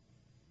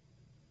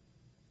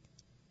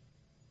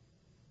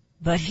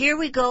 But here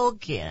we go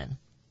again.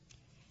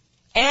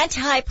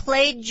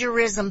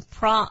 Anti-plagiarism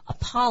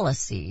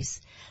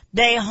policies.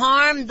 They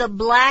harm the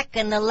black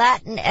and the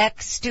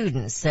Latinx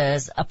students,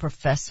 says a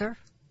professor.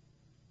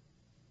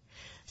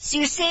 So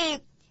you see,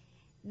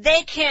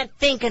 they can't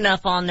think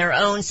enough on their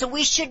own, so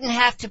we shouldn't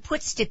have to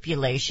put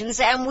stipulations,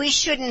 and we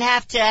shouldn't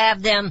have to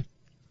have them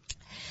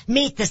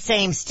meet the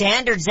same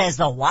standards as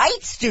the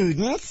white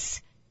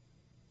students.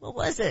 What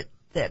was it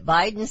that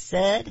Biden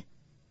said?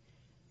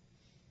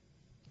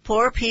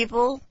 Poor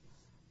people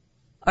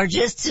are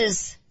just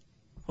as,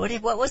 what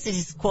was it,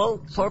 his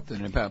quote?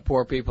 Something about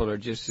poor people are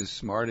just as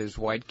smart as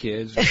white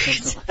kids or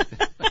something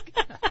like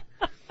that.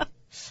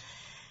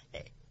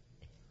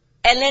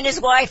 And then his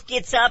wife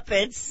gets up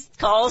and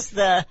calls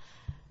the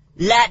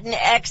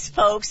Latinx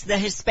folks, the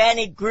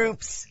Hispanic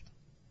groups,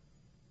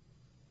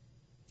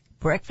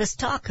 breakfast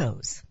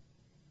tacos.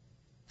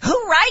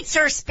 Who writes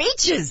her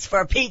speeches,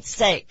 for Pete's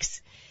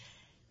sakes?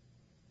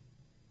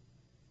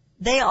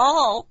 They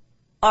all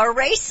are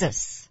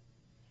racists.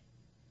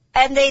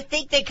 And they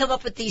think they come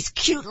up with these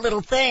cute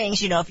little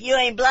things, if you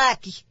ain't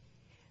black,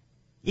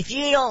 if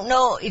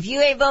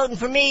you ain't voting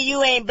for me,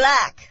 you ain't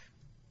black.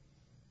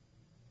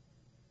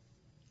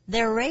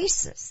 They're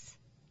racist.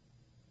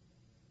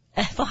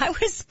 If I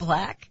was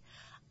black,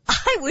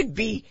 I would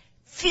be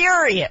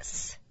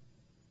furious.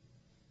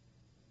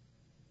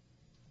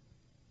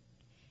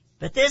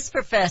 But this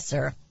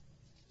professor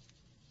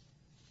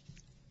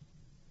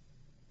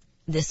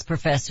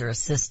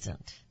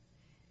assistant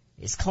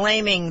is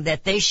claiming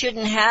that they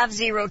shouldn't have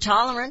zero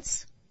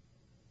tolerance.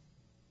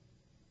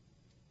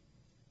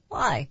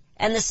 Why?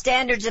 And the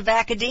standards of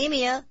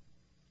academia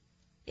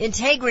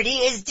integrity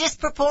is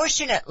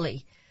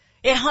disproportionately.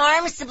 It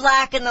harms the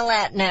black and the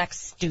Latinx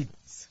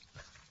students.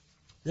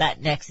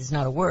 Latinx is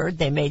not a word.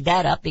 They made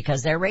that up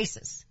because they're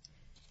racist.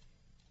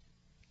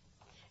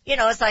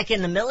 It's like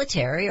in the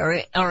military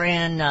or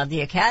in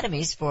the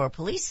academies for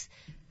police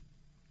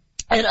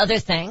and other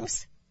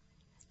things.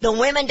 The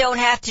women don't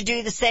have to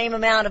do the same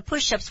amount of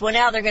push-ups. Well,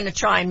 now they're going to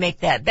try and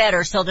make that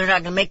better, so they're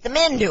not going to make the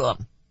men do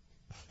them.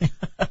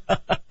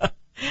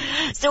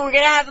 So we're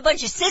going to have a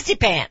bunch of sissy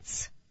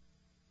pants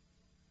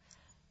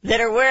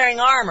that are wearing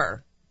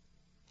armor,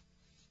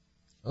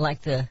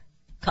 like the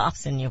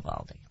cops in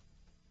Uvalde.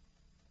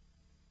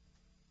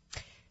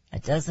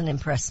 That doesn't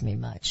impress me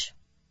much.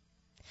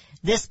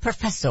 This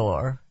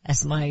professor,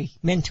 as my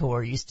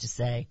mentor used to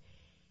say,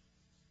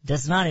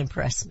 does not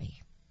impress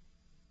me.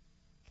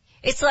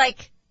 It's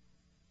like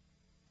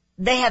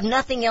they have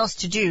nothing else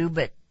to do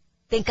but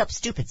think up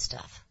stupid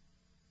stuff.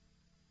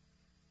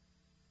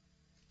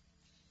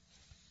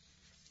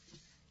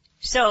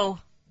 So,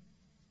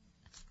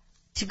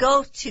 to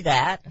go to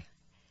that,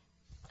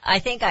 I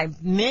think I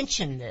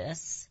mentioned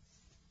this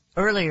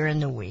earlier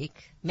in the week,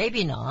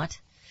 maybe not.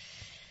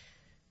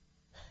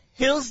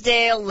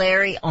 Hillsdale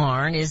Larry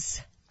Arnn is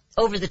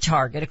over the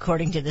target,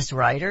 according to this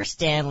writer,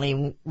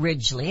 Stanley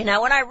Ridgely.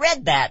 Now, when I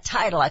read that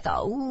title, I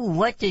thought, ooh,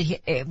 what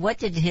did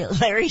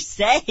Larry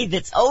say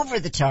that's over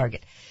the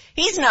target?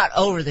 He's not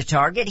over the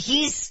target.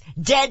 He's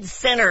dead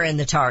center in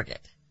the target.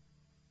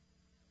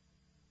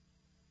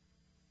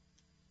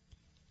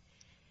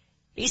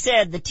 He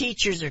said the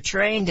teachers are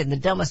trained in the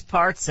dumbest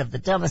parts of the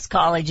dumbest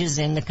colleges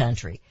in the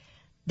country.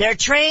 They're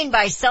trained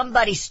by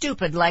somebody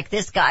stupid like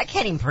this guy. I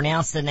can't even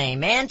pronounce the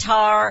name.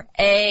 Antar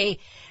A.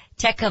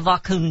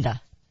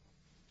 Tekavakunda.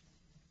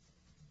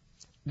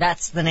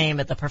 That's the name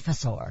of the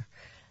professor.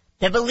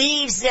 That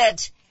believes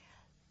that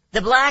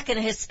the black and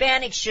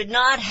Hispanic should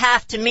not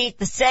have to meet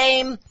the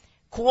same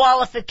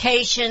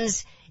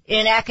qualifications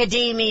in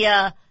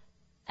academia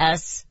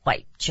as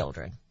white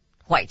children,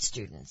 white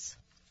students.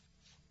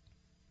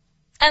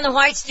 And the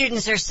white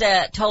students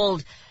are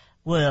told,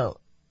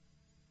 well,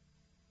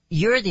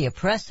 you're the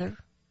oppressor.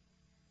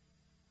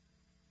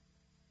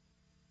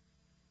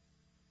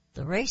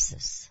 The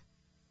racists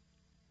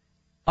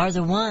are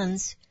the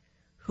ones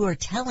who are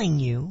telling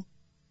you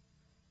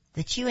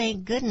that you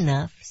ain't good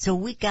enough, so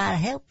we gotta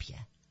help you.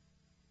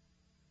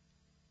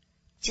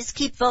 Just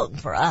keep voting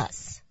for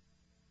us.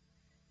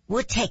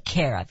 We'll take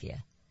care of you.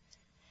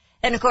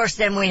 And of course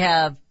then we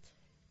have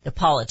the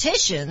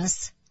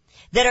politicians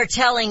that are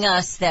telling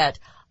us that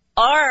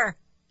our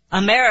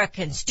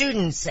American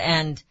students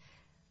and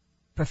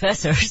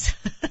professors,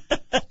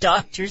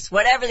 doctors,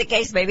 whatever the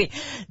case may be,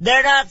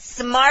 they're not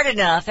smart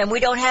enough and we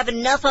don't have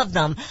enough of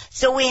them,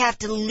 so we have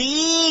to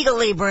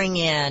legally bring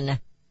in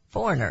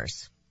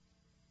foreigners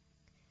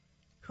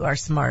who are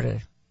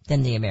smarter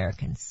than the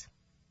Americans.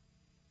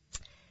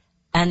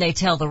 And they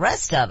tell the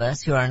rest of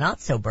us who are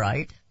not so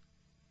bright,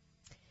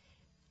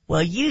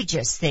 well, you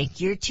just think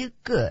you're too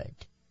good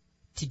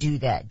to do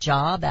that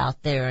job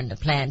out there in the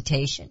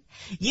plantation.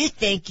 You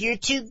think you're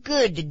too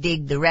good to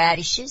dig the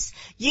radishes.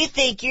 You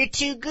think you're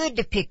too good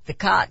to pick the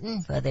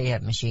cotton. Well, they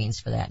have machines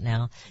for that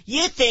now.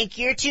 You think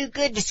you're too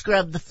good to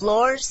scrub the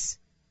floors.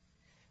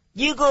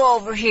 You go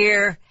over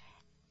here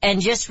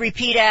and just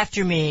repeat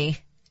after me.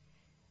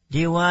 Do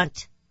you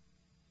want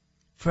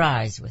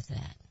fries with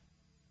that?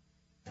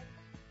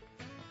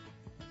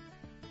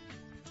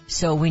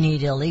 So we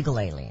need illegal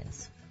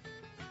aliens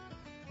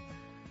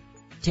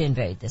to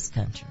invade this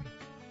country.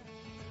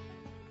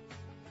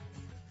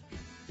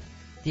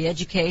 The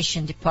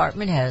education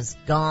department has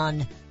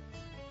gone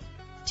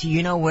to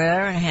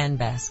you-know-where in a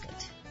handbasket.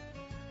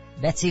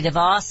 Betsy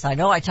DeVos, I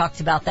know I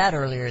talked about that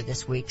earlier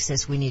this week,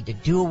 says we need to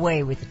do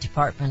away with the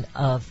Department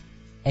of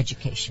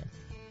Education.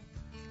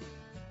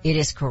 It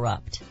is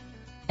corrupt,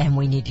 and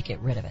we need to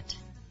get rid of it.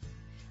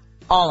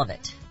 All of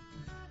it.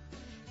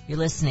 You're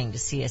listening to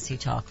CSC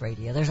Talk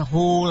Radio. There's a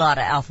whole lot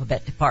of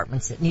alphabet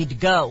departments that need to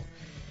go.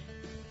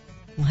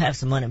 We'll have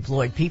some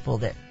unemployed people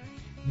that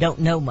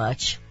don't know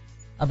much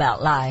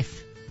about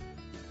life.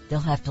 They'll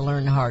have to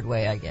learn the hard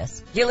way, I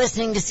guess. You're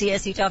listening to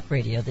CSC Talk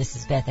Radio. This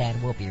is Beth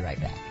Ann. We'll be right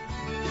back.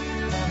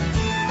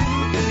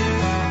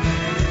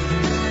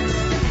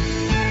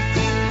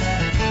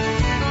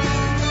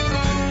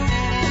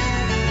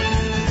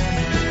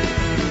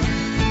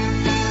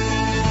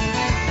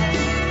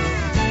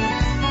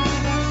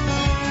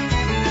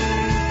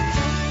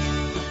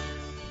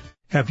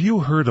 Have you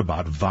heard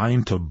about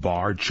Vine to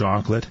Bar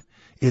chocolate?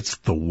 It's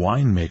the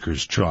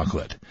winemaker's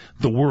chocolate,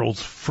 the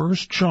world's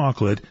first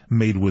chocolate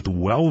made with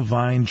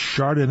well-vined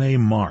Chardonnay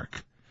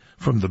marc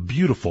from the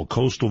beautiful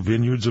coastal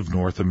vineyards of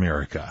North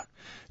America.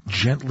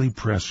 Gently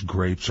pressed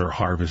grapes are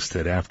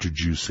harvested after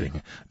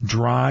juicing,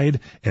 dried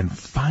and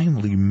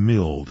finely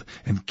milled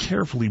and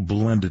carefully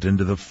blended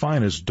into the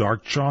finest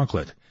dark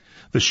chocolate.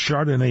 The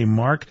Chardonnay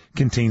marc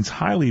contains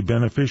highly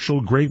beneficial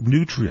grape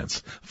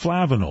nutrients,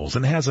 flavonols,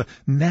 and has a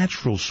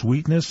natural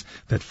sweetness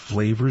that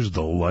flavors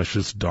the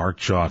luscious dark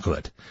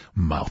chocolate.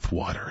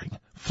 Mouth-watering,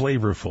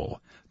 flavorful,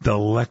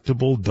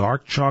 delectable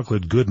dark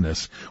chocolate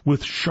goodness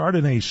with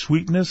Chardonnay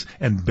sweetness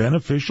and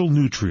beneficial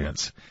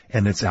nutrients.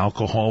 And it's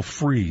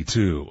alcohol-free,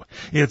 too.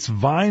 It's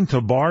Vine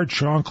to Bar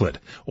chocolate.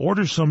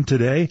 Order some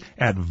today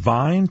at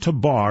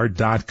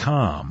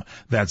vinetobar.com.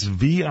 That's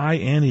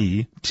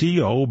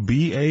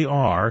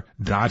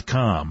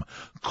VINETOBAR.com.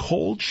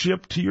 Cold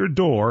shipped to your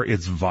door,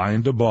 it's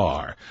Vine to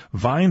Bar.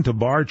 Vine to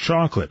Bar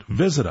chocolate.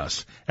 Visit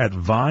us at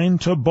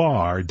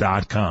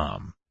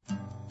vinetobar.com.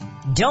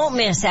 Don't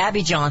miss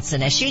Abby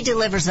Johnson as she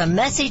delivers a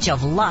message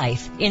of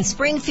life in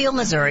Springfield,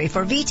 Missouri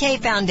for Vitae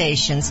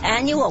Foundation's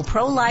annual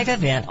pro-life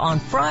event on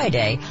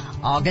Friday,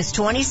 August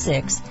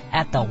 26th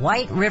at the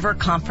White River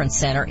Conference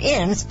Center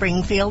in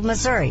Springfield,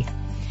 Missouri.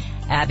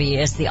 Abby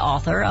is the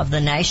author of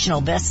the national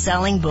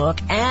best-selling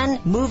book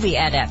and movie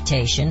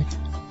adaptation,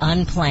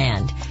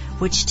 Unplanned,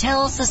 which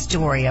tells the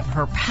story of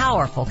her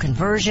powerful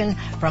conversion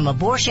from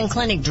abortion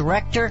clinic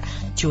director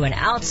to an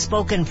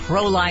outspoken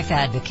pro-life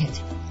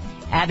advocate.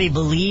 Abby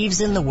believes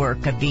in the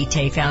work of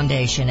Vitae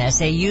Foundation as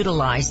they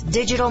utilize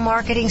digital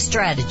marketing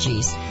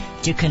strategies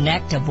to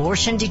connect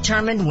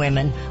abortion-determined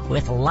women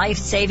with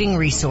life-saving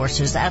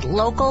resources at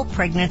local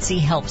pregnancy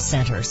help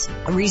centers.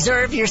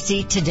 Reserve your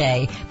seat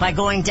today by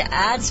going to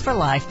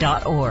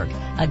adsforlife.org.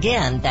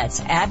 Again, that's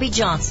Abby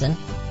Johnson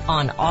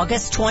on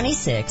August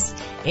 26th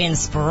in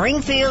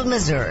Springfield,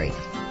 Missouri.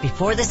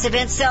 Before this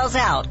event sells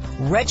out,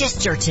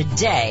 register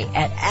today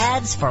at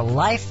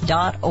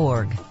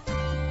adsforlife.org.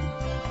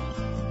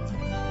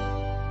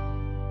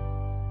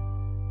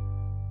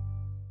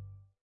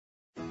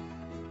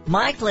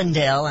 Mike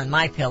Lindell and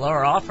MyPillow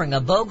are offering a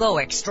BOGO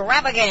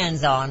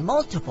extravaganza on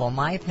multiple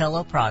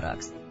MyPillow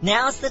products.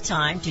 Now's the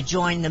time to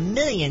join the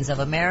millions of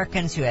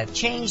Americans who have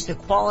changed the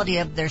quality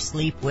of their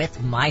sleep with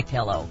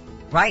MyPillow.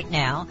 Right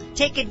now,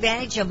 take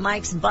advantage of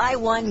Mike's buy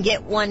one,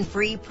 get one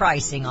free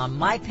pricing on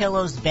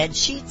MyPillow's bed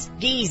sheets,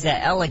 Giza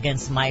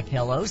Elegance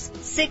MyPillows,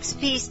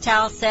 6-piece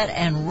towel set,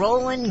 and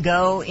Roll and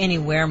Go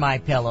Anywhere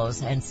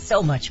MyPillows, and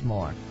so much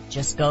more.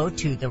 Just go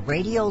to the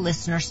radio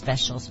listener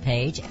specials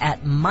page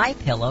at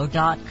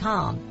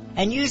MyPillow.com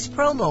and use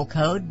promo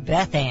code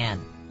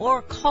BethAnn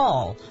or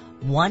call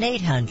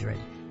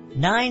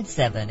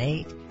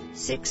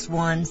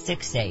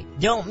 1-800-978-6168.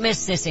 Don't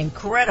miss this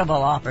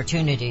incredible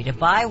opportunity to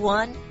buy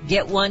one,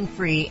 get one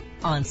free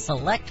on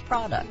select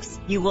products.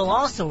 You will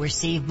also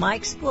receive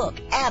Mike's book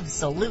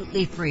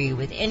absolutely free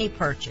with any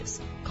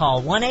purchase.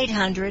 Call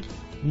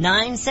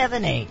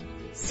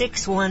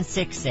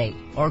 1-800-978-6168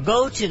 or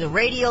go to the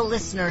radio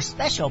listener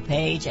special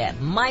page at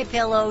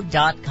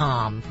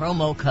MyPillow.com.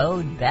 Promo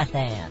code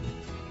BethAnn.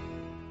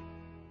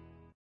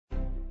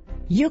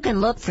 You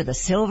can look for the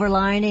silver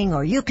lining,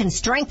 or you can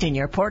strengthen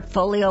your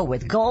portfolio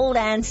with gold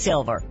and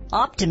silver.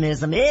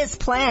 Optimism is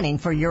planning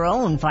for your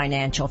own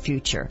financial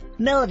future.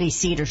 Melody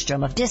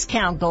Cedarstrom of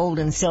Discount Gold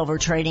and Silver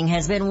Trading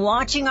has been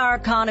watching our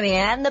economy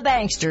and the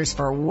banksters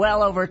for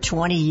well over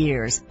 20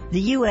 years.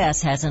 The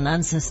U.S. has an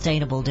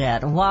unsustainable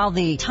debt, and while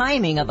the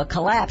timing of a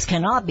collapse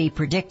cannot be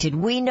predicted,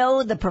 we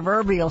know the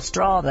proverbial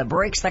straw that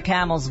breaks the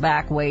camel's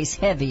back weighs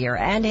heavier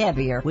and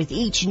heavier with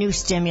each new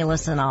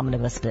stimulus and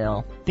omnibus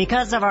bill.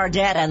 Because of our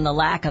debt and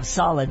the lack of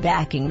solid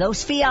backing,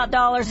 those fiat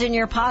dollars in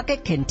your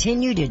pocket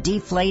continue to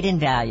deflate in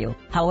value.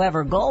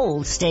 However,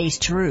 gold stays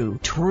true.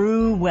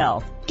 True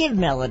wealth. Give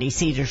Melody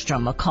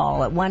Cedarstrom a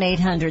call at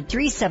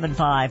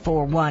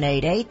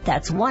 1-800-375-4188.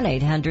 That's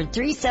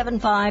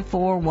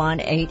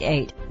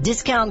 1-800-375-4188.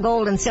 Discount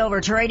Gold and Silver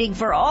Trading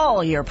for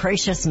all your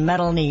precious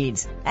metal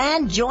needs.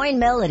 And join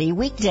Melody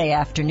weekday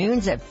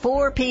afternoons at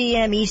 4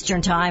 p.m.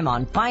 Eastern Time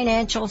on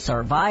Financial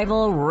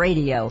Survival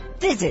Radio.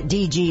 Visit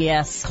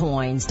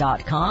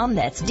DGScoins.com.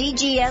 That's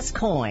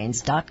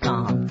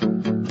DGScoins.com.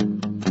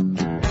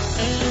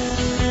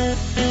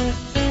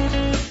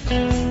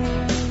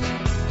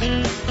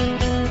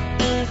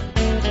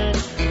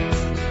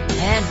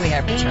 We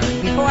have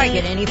returned. Before I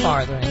get any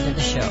farther into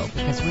the show,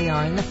 because we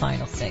are in the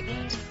final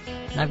segment,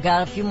 and I've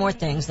got a few more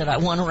things that I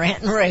want to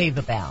rant and rave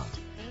about,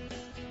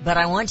 but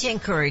I want to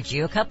encourage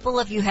you. A couple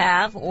of you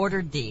have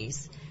ordered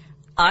these.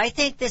 I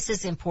think this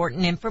is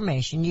important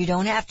information. You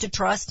don't have to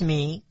trust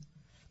me,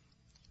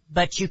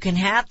 But you can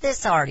have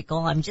this article.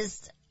 all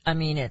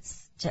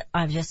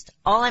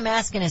I'm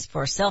asking is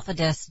for a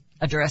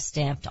self-addressed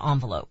stamped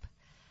envelope.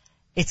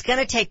 It's going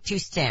to take 2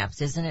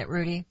 stamps, isn't it,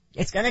 Rudy?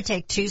 It's going to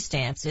take 2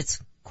 stamps.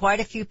 It's quite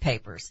a few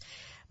papers.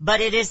 But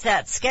it is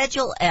that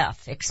Schedule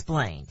F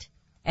explained.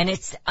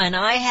 And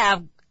I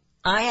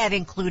have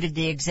included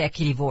the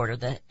executive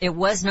order. It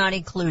was not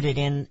included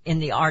in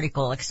the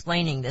article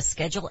explaining the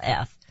Schedule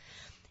F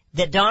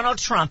that Donald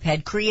Trump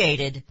had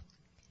created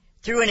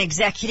through an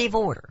executive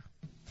order.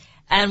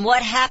 And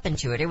what happened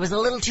to it? It was a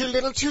little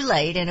too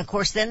late, and of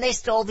course then they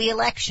stole the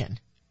election.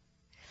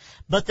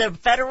 But the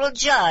federal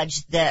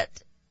judge that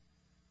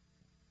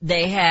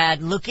they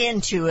had look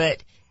into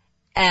it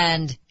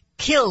and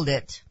killed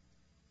it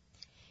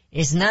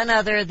is none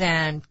other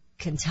than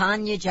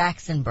Ketanji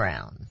Jackson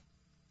Brown,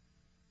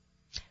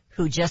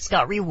 who just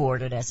got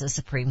rewarded as a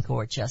Supreme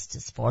Court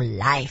justice for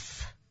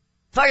life.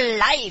 For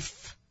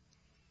life!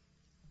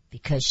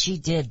 Because she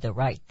did the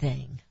right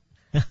thing.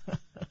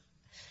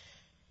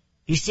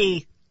 You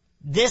see,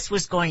 this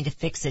was going to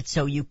fix it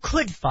so you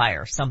could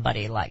fire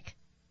somebody like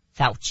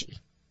Fauci.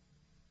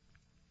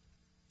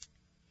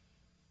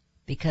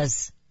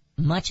 Because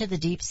much of the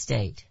deep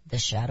state, the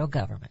shadow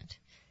government,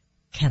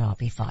 cannot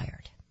be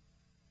fired.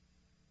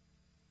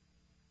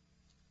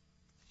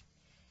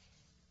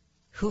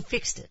 Who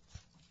fixed it?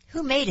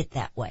 Who made it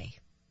that way?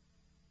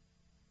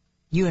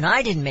 You and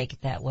I didn't make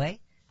it that way.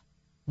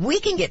 We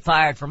can get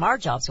fired from our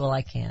jobs. Well,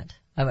 I can't.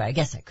 I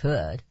guess I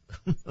could.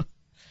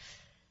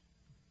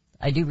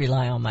 I do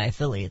rely on my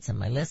affiliates and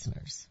my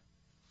listeners.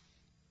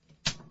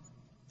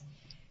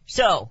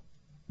 So,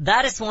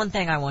 that is one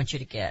thing I want you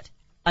to get.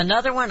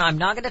 Another one, I'm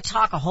not going to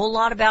talk a whole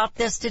lot about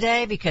this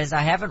today because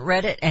I haven't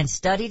read it and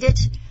studied it,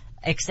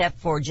 except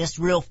for just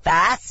real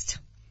fast.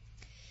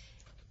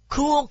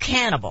 Cool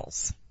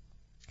cannibals.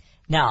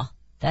 Now,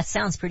 that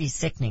sounds pretty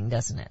sickening,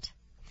 doesn't it?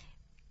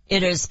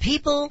 It is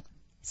people,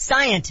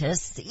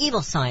 scientists,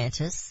 evil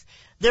scientists,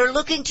 they're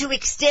looking to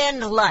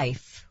extend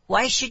life.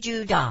 Why should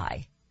you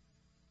die?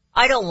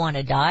 I don't want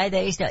to die.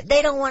 They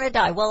don't want to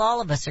die. Well, all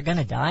of us are going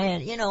to die,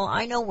 and,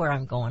 I know where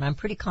I'm going. I'm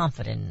pretty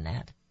confident in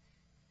that.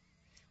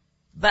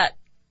 But,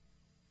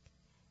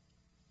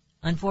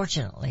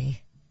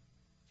 unfortunately,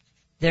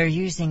 they're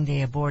using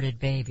the aborted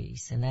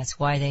babies, and that's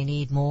why they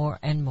need more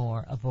and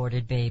more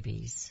aborted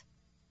babies.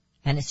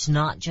 And it's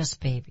not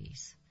just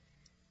babies.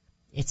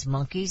 It's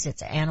monkeys,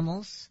 it's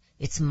animals,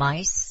 it's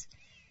mice.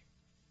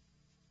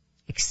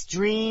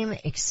 Extreme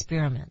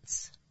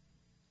experiments.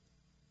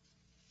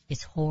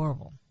 It's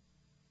horrible.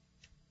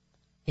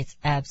 It's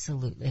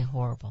absolutely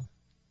horrible.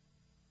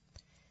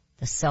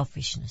 The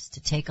selfishness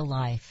to take a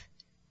life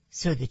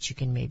so that you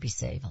can maybe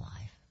save a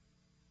life.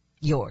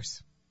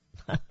 Yours.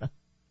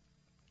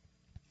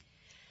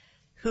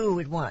 Who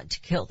would want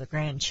to kill the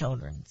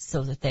grandchildren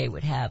so that they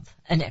would have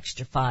an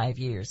extra 5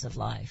 years of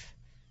life?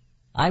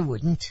 I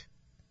wouldn't.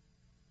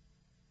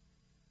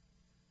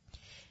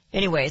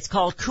 Anyway, it's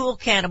called Cool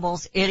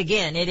Cannibals. It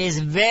is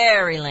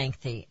very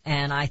lengthy,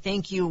 and I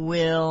think you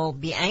will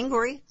be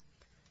angry,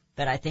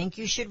 but I think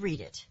you should read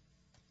it.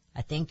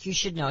 I think you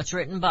should know. It's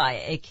written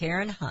by a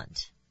Karen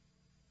Hunt.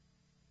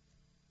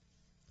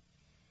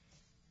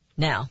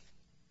 Now,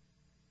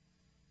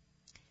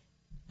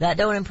 that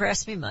don't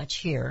impress me much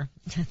here.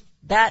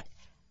 That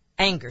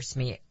angers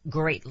me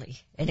greatly,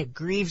 and it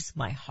grieves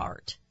my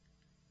heart.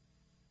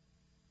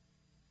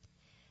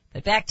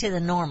 But back to the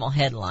normal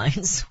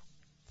headlines.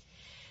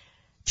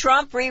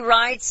 Trump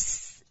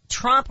rips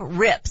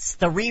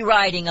the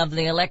rewriting of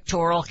the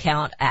Electoral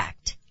Count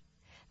Act.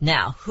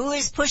 Now, who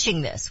is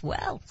pushing this?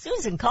 Well,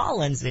 Susan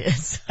Collins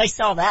is. I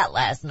saw that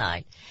last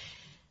night.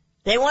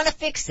 They want to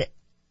fix it.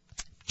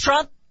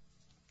 Trump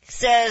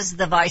says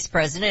the vice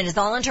president is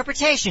all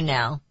interpretation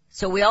now.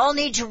 So we all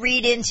need to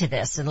read into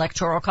this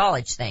electoral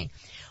college thing.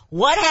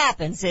 What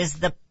happens is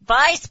the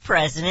vice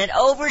president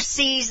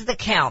oversees the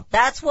count.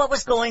 That's what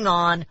was going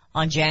on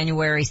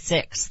January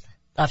 6th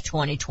of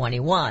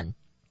 2021.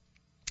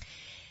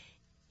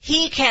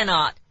 He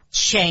cannot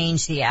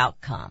change the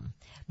outcome,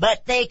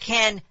 but they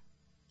can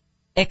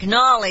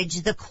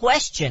acknowledge the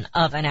question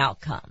of an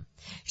outcome.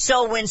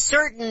 So when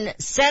certain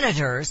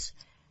senators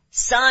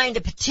signed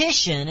a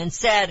petition and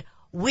said,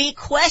 we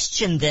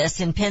question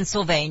this in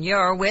Pennsylvania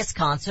or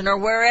Wisconsin or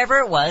wherever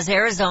it was,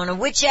 Arizona,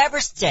 whichever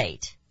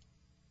state,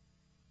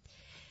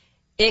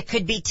 it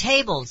could be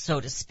tabled, so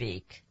to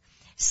speak,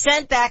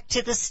 sent back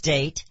to the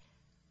state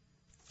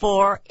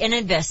for an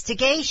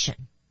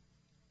investigation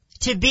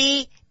to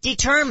be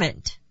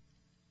determined.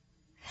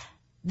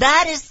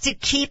 That is to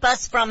keep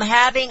us from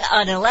having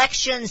an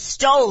election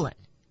stolen.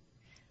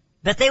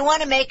 But they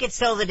want to make it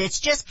so that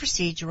it's just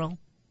procedural.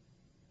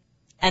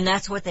 And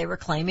that's what they were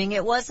claiming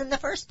it was in the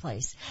first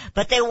place.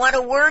 But they want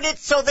to word it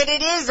so that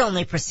it is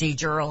only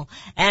procedural.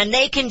 And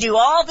they can do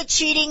all the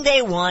cheating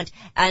they want.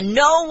 And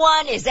no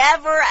one is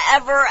ever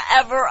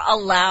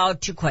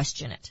allowed to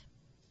question it.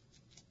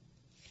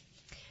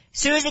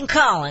 Susan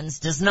Collins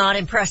does not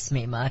impress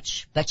me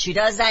much, but she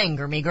does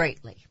anger me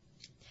greatly.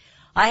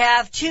 I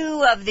have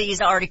two of these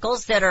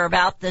articles that are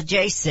about the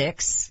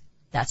J6.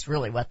 That's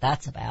really what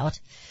that's about.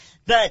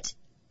 But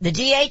the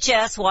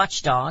DHS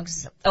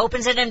watchdogs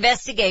opens an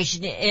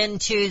investigation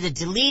into the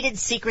deleted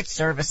Secret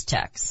Service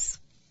texts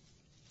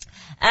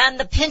and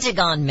the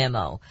Pentagon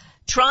memo.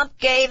 Trump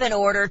gave an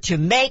order to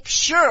make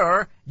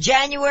sure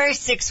January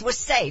 6th was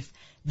safe.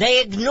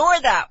 They ignore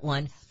that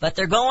one, but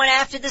they're going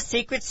after the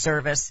Secret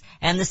Service,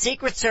 and the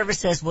Secret Service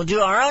says, we'll do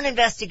our own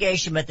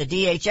investigation, but the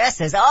DHS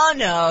says, oh,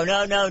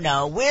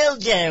 no, we'll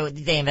do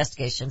the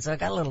investigation. So I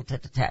got a little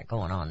tit-to-tat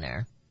going on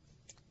there.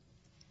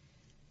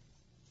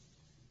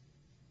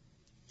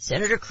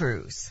 Senator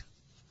Cruz.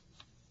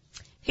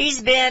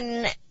 He's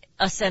been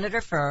a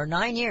senator for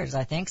 9 years,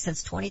 I think,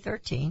 since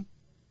 2013.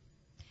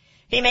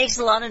 He makes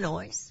a lot of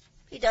noise.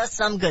 He does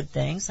some good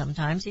things.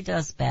 Sometimes he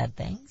does bad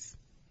things.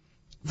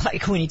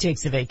 Like when he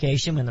takes a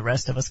vacation when the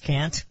rest of us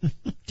can't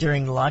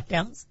during the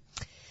lockdowns.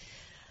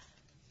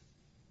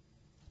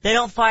 They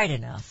don't fight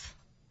enough.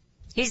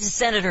 He's a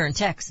senator in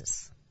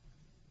Texas.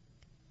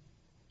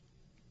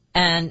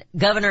 And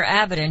Governor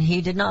Abbott and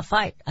he did not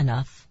fight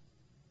enough.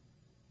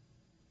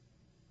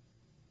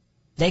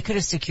 They could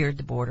have secured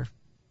the border,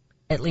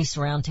 at least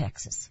around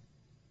Texas.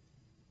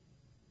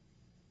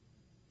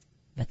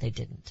 But they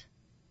didn't.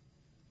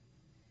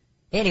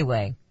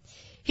 Anyway,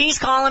 he's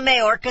calling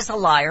Mayorkas a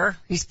liar.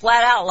 He's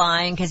flat out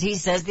lying because he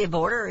says the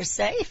border is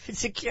safe and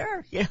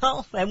secure,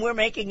 and we're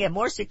making it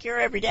more secure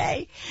every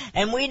day.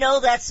 And we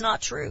know that's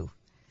not true.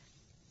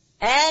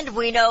 And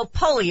we know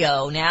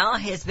polio now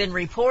has been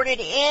reported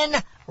in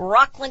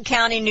Rockland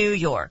County, New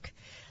York.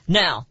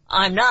 Now,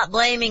 I'm not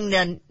blaming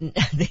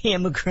the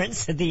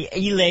immigrants, the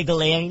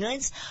illegal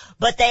aliens,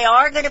 but they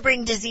are going to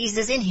bring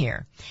diseases in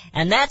here.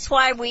 And that's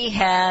why we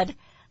had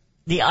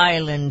the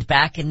island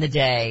back in the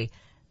day,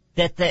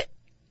 that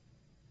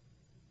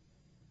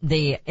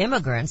the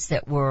immigrants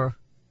that were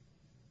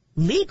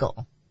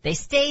legal, they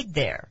stayed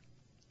there.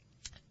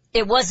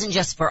 It wasn't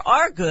just for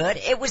our good,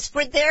 it was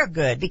for their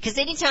good, because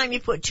anytime you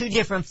put two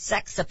different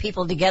sects of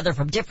people together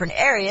from different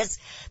areas,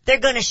 they're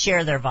going to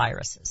share their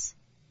viruses.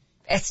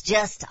 It's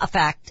just a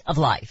fact of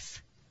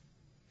life.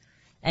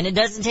 And it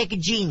doesn't take a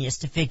genius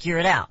to figure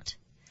it out.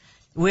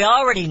 We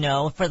already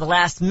know for the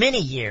last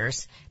many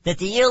years that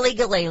the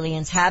illegal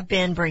aliens have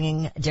been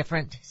bringing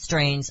different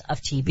strains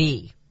of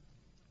TB.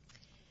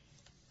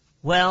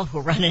 Well,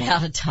 we're running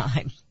out of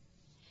time.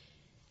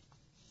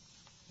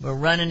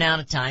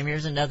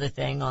 Here's another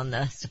thing on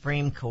the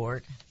Supreme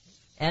Court.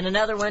 And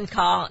another one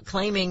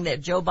claiming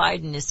that Joe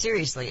Biden is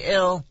seriously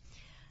ill.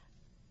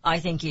 I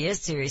think he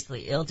is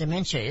seriously ill.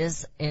 Dementia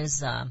is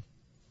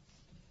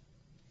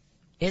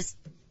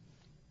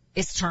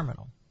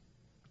terminal.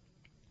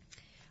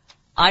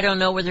 I don't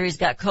know whether he's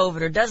got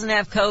COVID or doesn't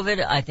have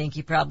COVID. I think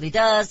he probably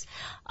does.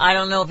 I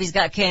don't know if he's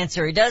got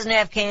cancer or he doesn't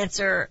have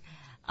cancer.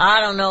 I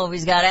don't know if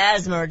he's got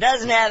asthma or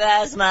doesn't have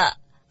asthma.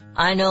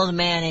 I know the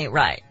man ain't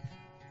right.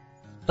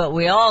 But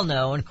we all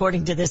know, and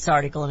according to this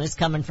article, and it's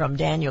coming from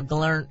Daniel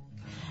Gelernter.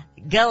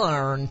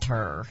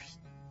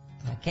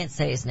 I can't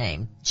say his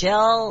name.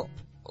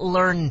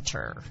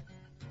 Gelernter.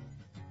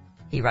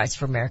 He writes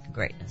for American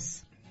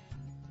Greatness.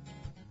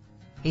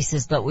 He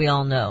says, but we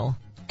all know.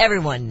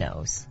 Everyone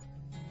knows.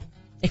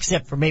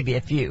 Except for maybe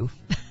a few.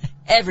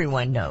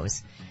 Everyone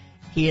knows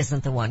he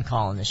isn't the one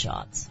calling the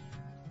shots.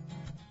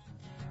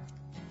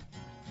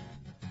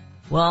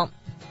 Well,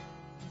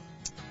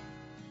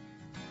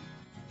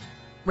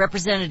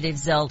 Representative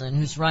Zeldin,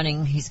 who's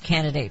running, he's a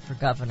candidate for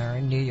governor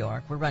in New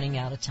York. We're running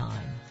out of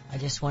time. I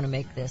just want to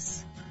make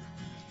this.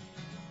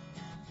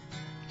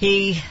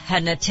 He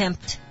had an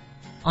attempt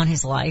on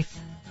his life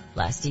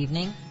last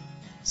evening.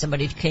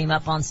 Somebody came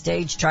up on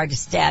stage, tried to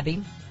stab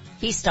him.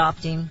 He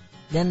stopped him.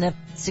 Then the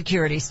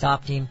security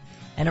stopped him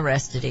and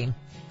arrested him.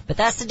 But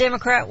that's the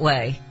Democrat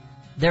way.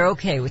 They're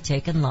okay with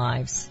taking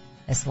lives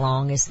as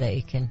long as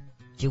they can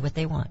do what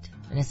they want.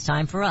 And it's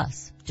time for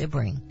us to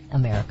bring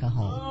America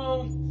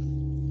home.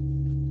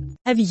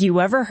 Have you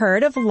ever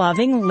heard of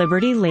Loving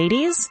Liberty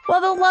Ladies?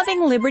 Well, the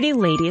Loving Liberty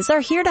Ladies are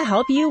here to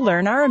help you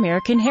learn our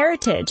American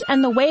heritage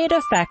and the way it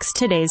affects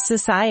today's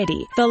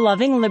society. The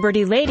Loving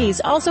Liberty Ladies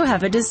also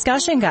have a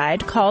discussion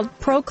guide called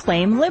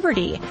Proclaim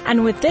Liberty.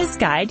 And with this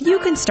guide, you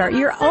can start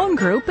your own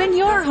group in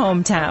your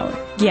hometown.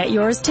 Get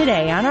yours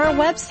today on our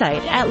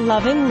website at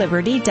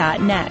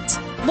lovingliberty.net.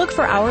 Look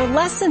for our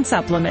lesson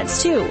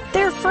supplements too.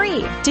 They're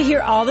free. To hear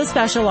all the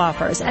special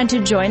offers and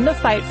to join the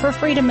fight for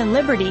freedom and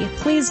liberty,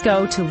 please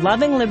go to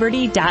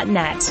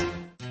lovingliberty.net.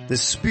 The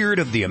spirit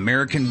of the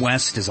American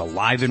West is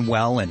alive and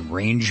well in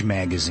Range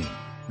Magazine,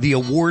 the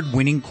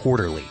award-winning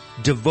quarterly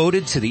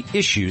devoted to the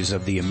issues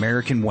of the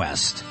American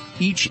West.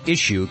 Each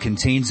issue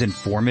contains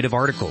informative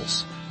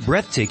articles,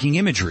 breathtaking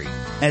imagery,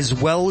 as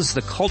well as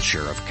the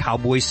culture of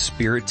cowboy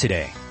spirit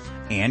today,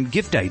 and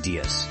gift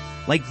ideas,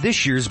 like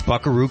this year's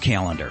Buckaroo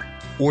calendar.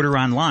 Order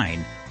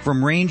online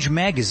from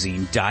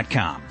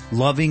rangemagazine.com.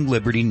 Loving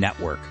Liberty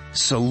Network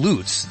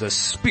salutes the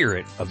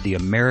spirit of the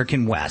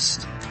American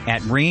West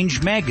at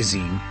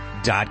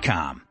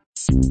rangemagazine.com.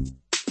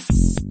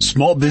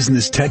 Small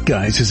Business Tech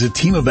Guys is a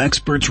team of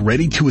experts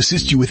ready to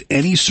assist you with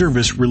any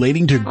service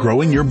relating to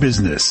growing your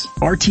business.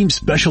 Our team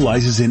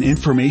specializes in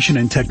information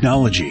and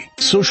technology,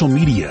 social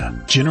media,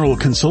 general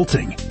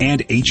consulting,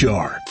 and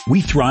HR.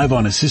 We thrive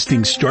on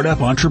assisting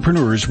startup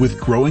entrepreneurs with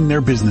growing their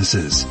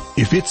businesses.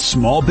 If it's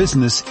small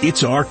business,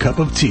 it's our cup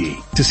of tea.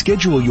 To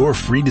schedule your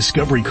free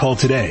discovery call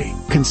today,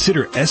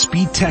 consider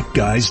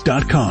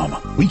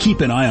sbtechguys.com. We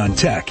keep an eye on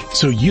tech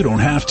so you don't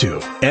have to.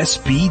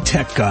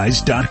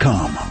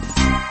 sbtechguys.com.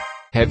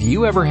 Have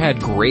you ever had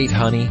great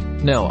honey?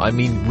 No, I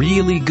mean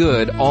really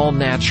good,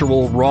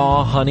 all-natural,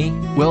 raw honey?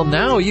 Well,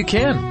 now you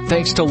can,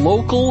 thanks to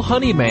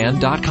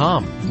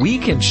localhoneyman.com. We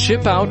can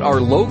ship out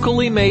our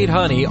locally made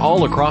honey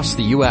all across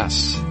the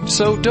U.S.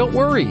 So don't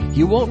worry,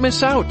 you won't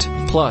miss out.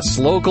 Plus,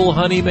 Local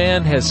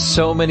Honeyman has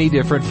so many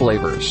different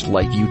flavors,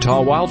 like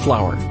Utah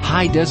Wildflower,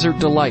 High Desert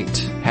Delight,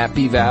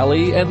 Happy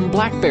Valley, and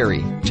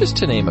Blackberry, just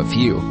to name a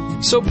few.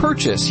 So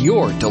purchase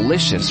your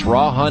delicious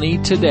raw honey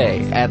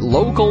today at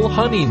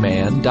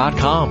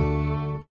localhoneyman.com.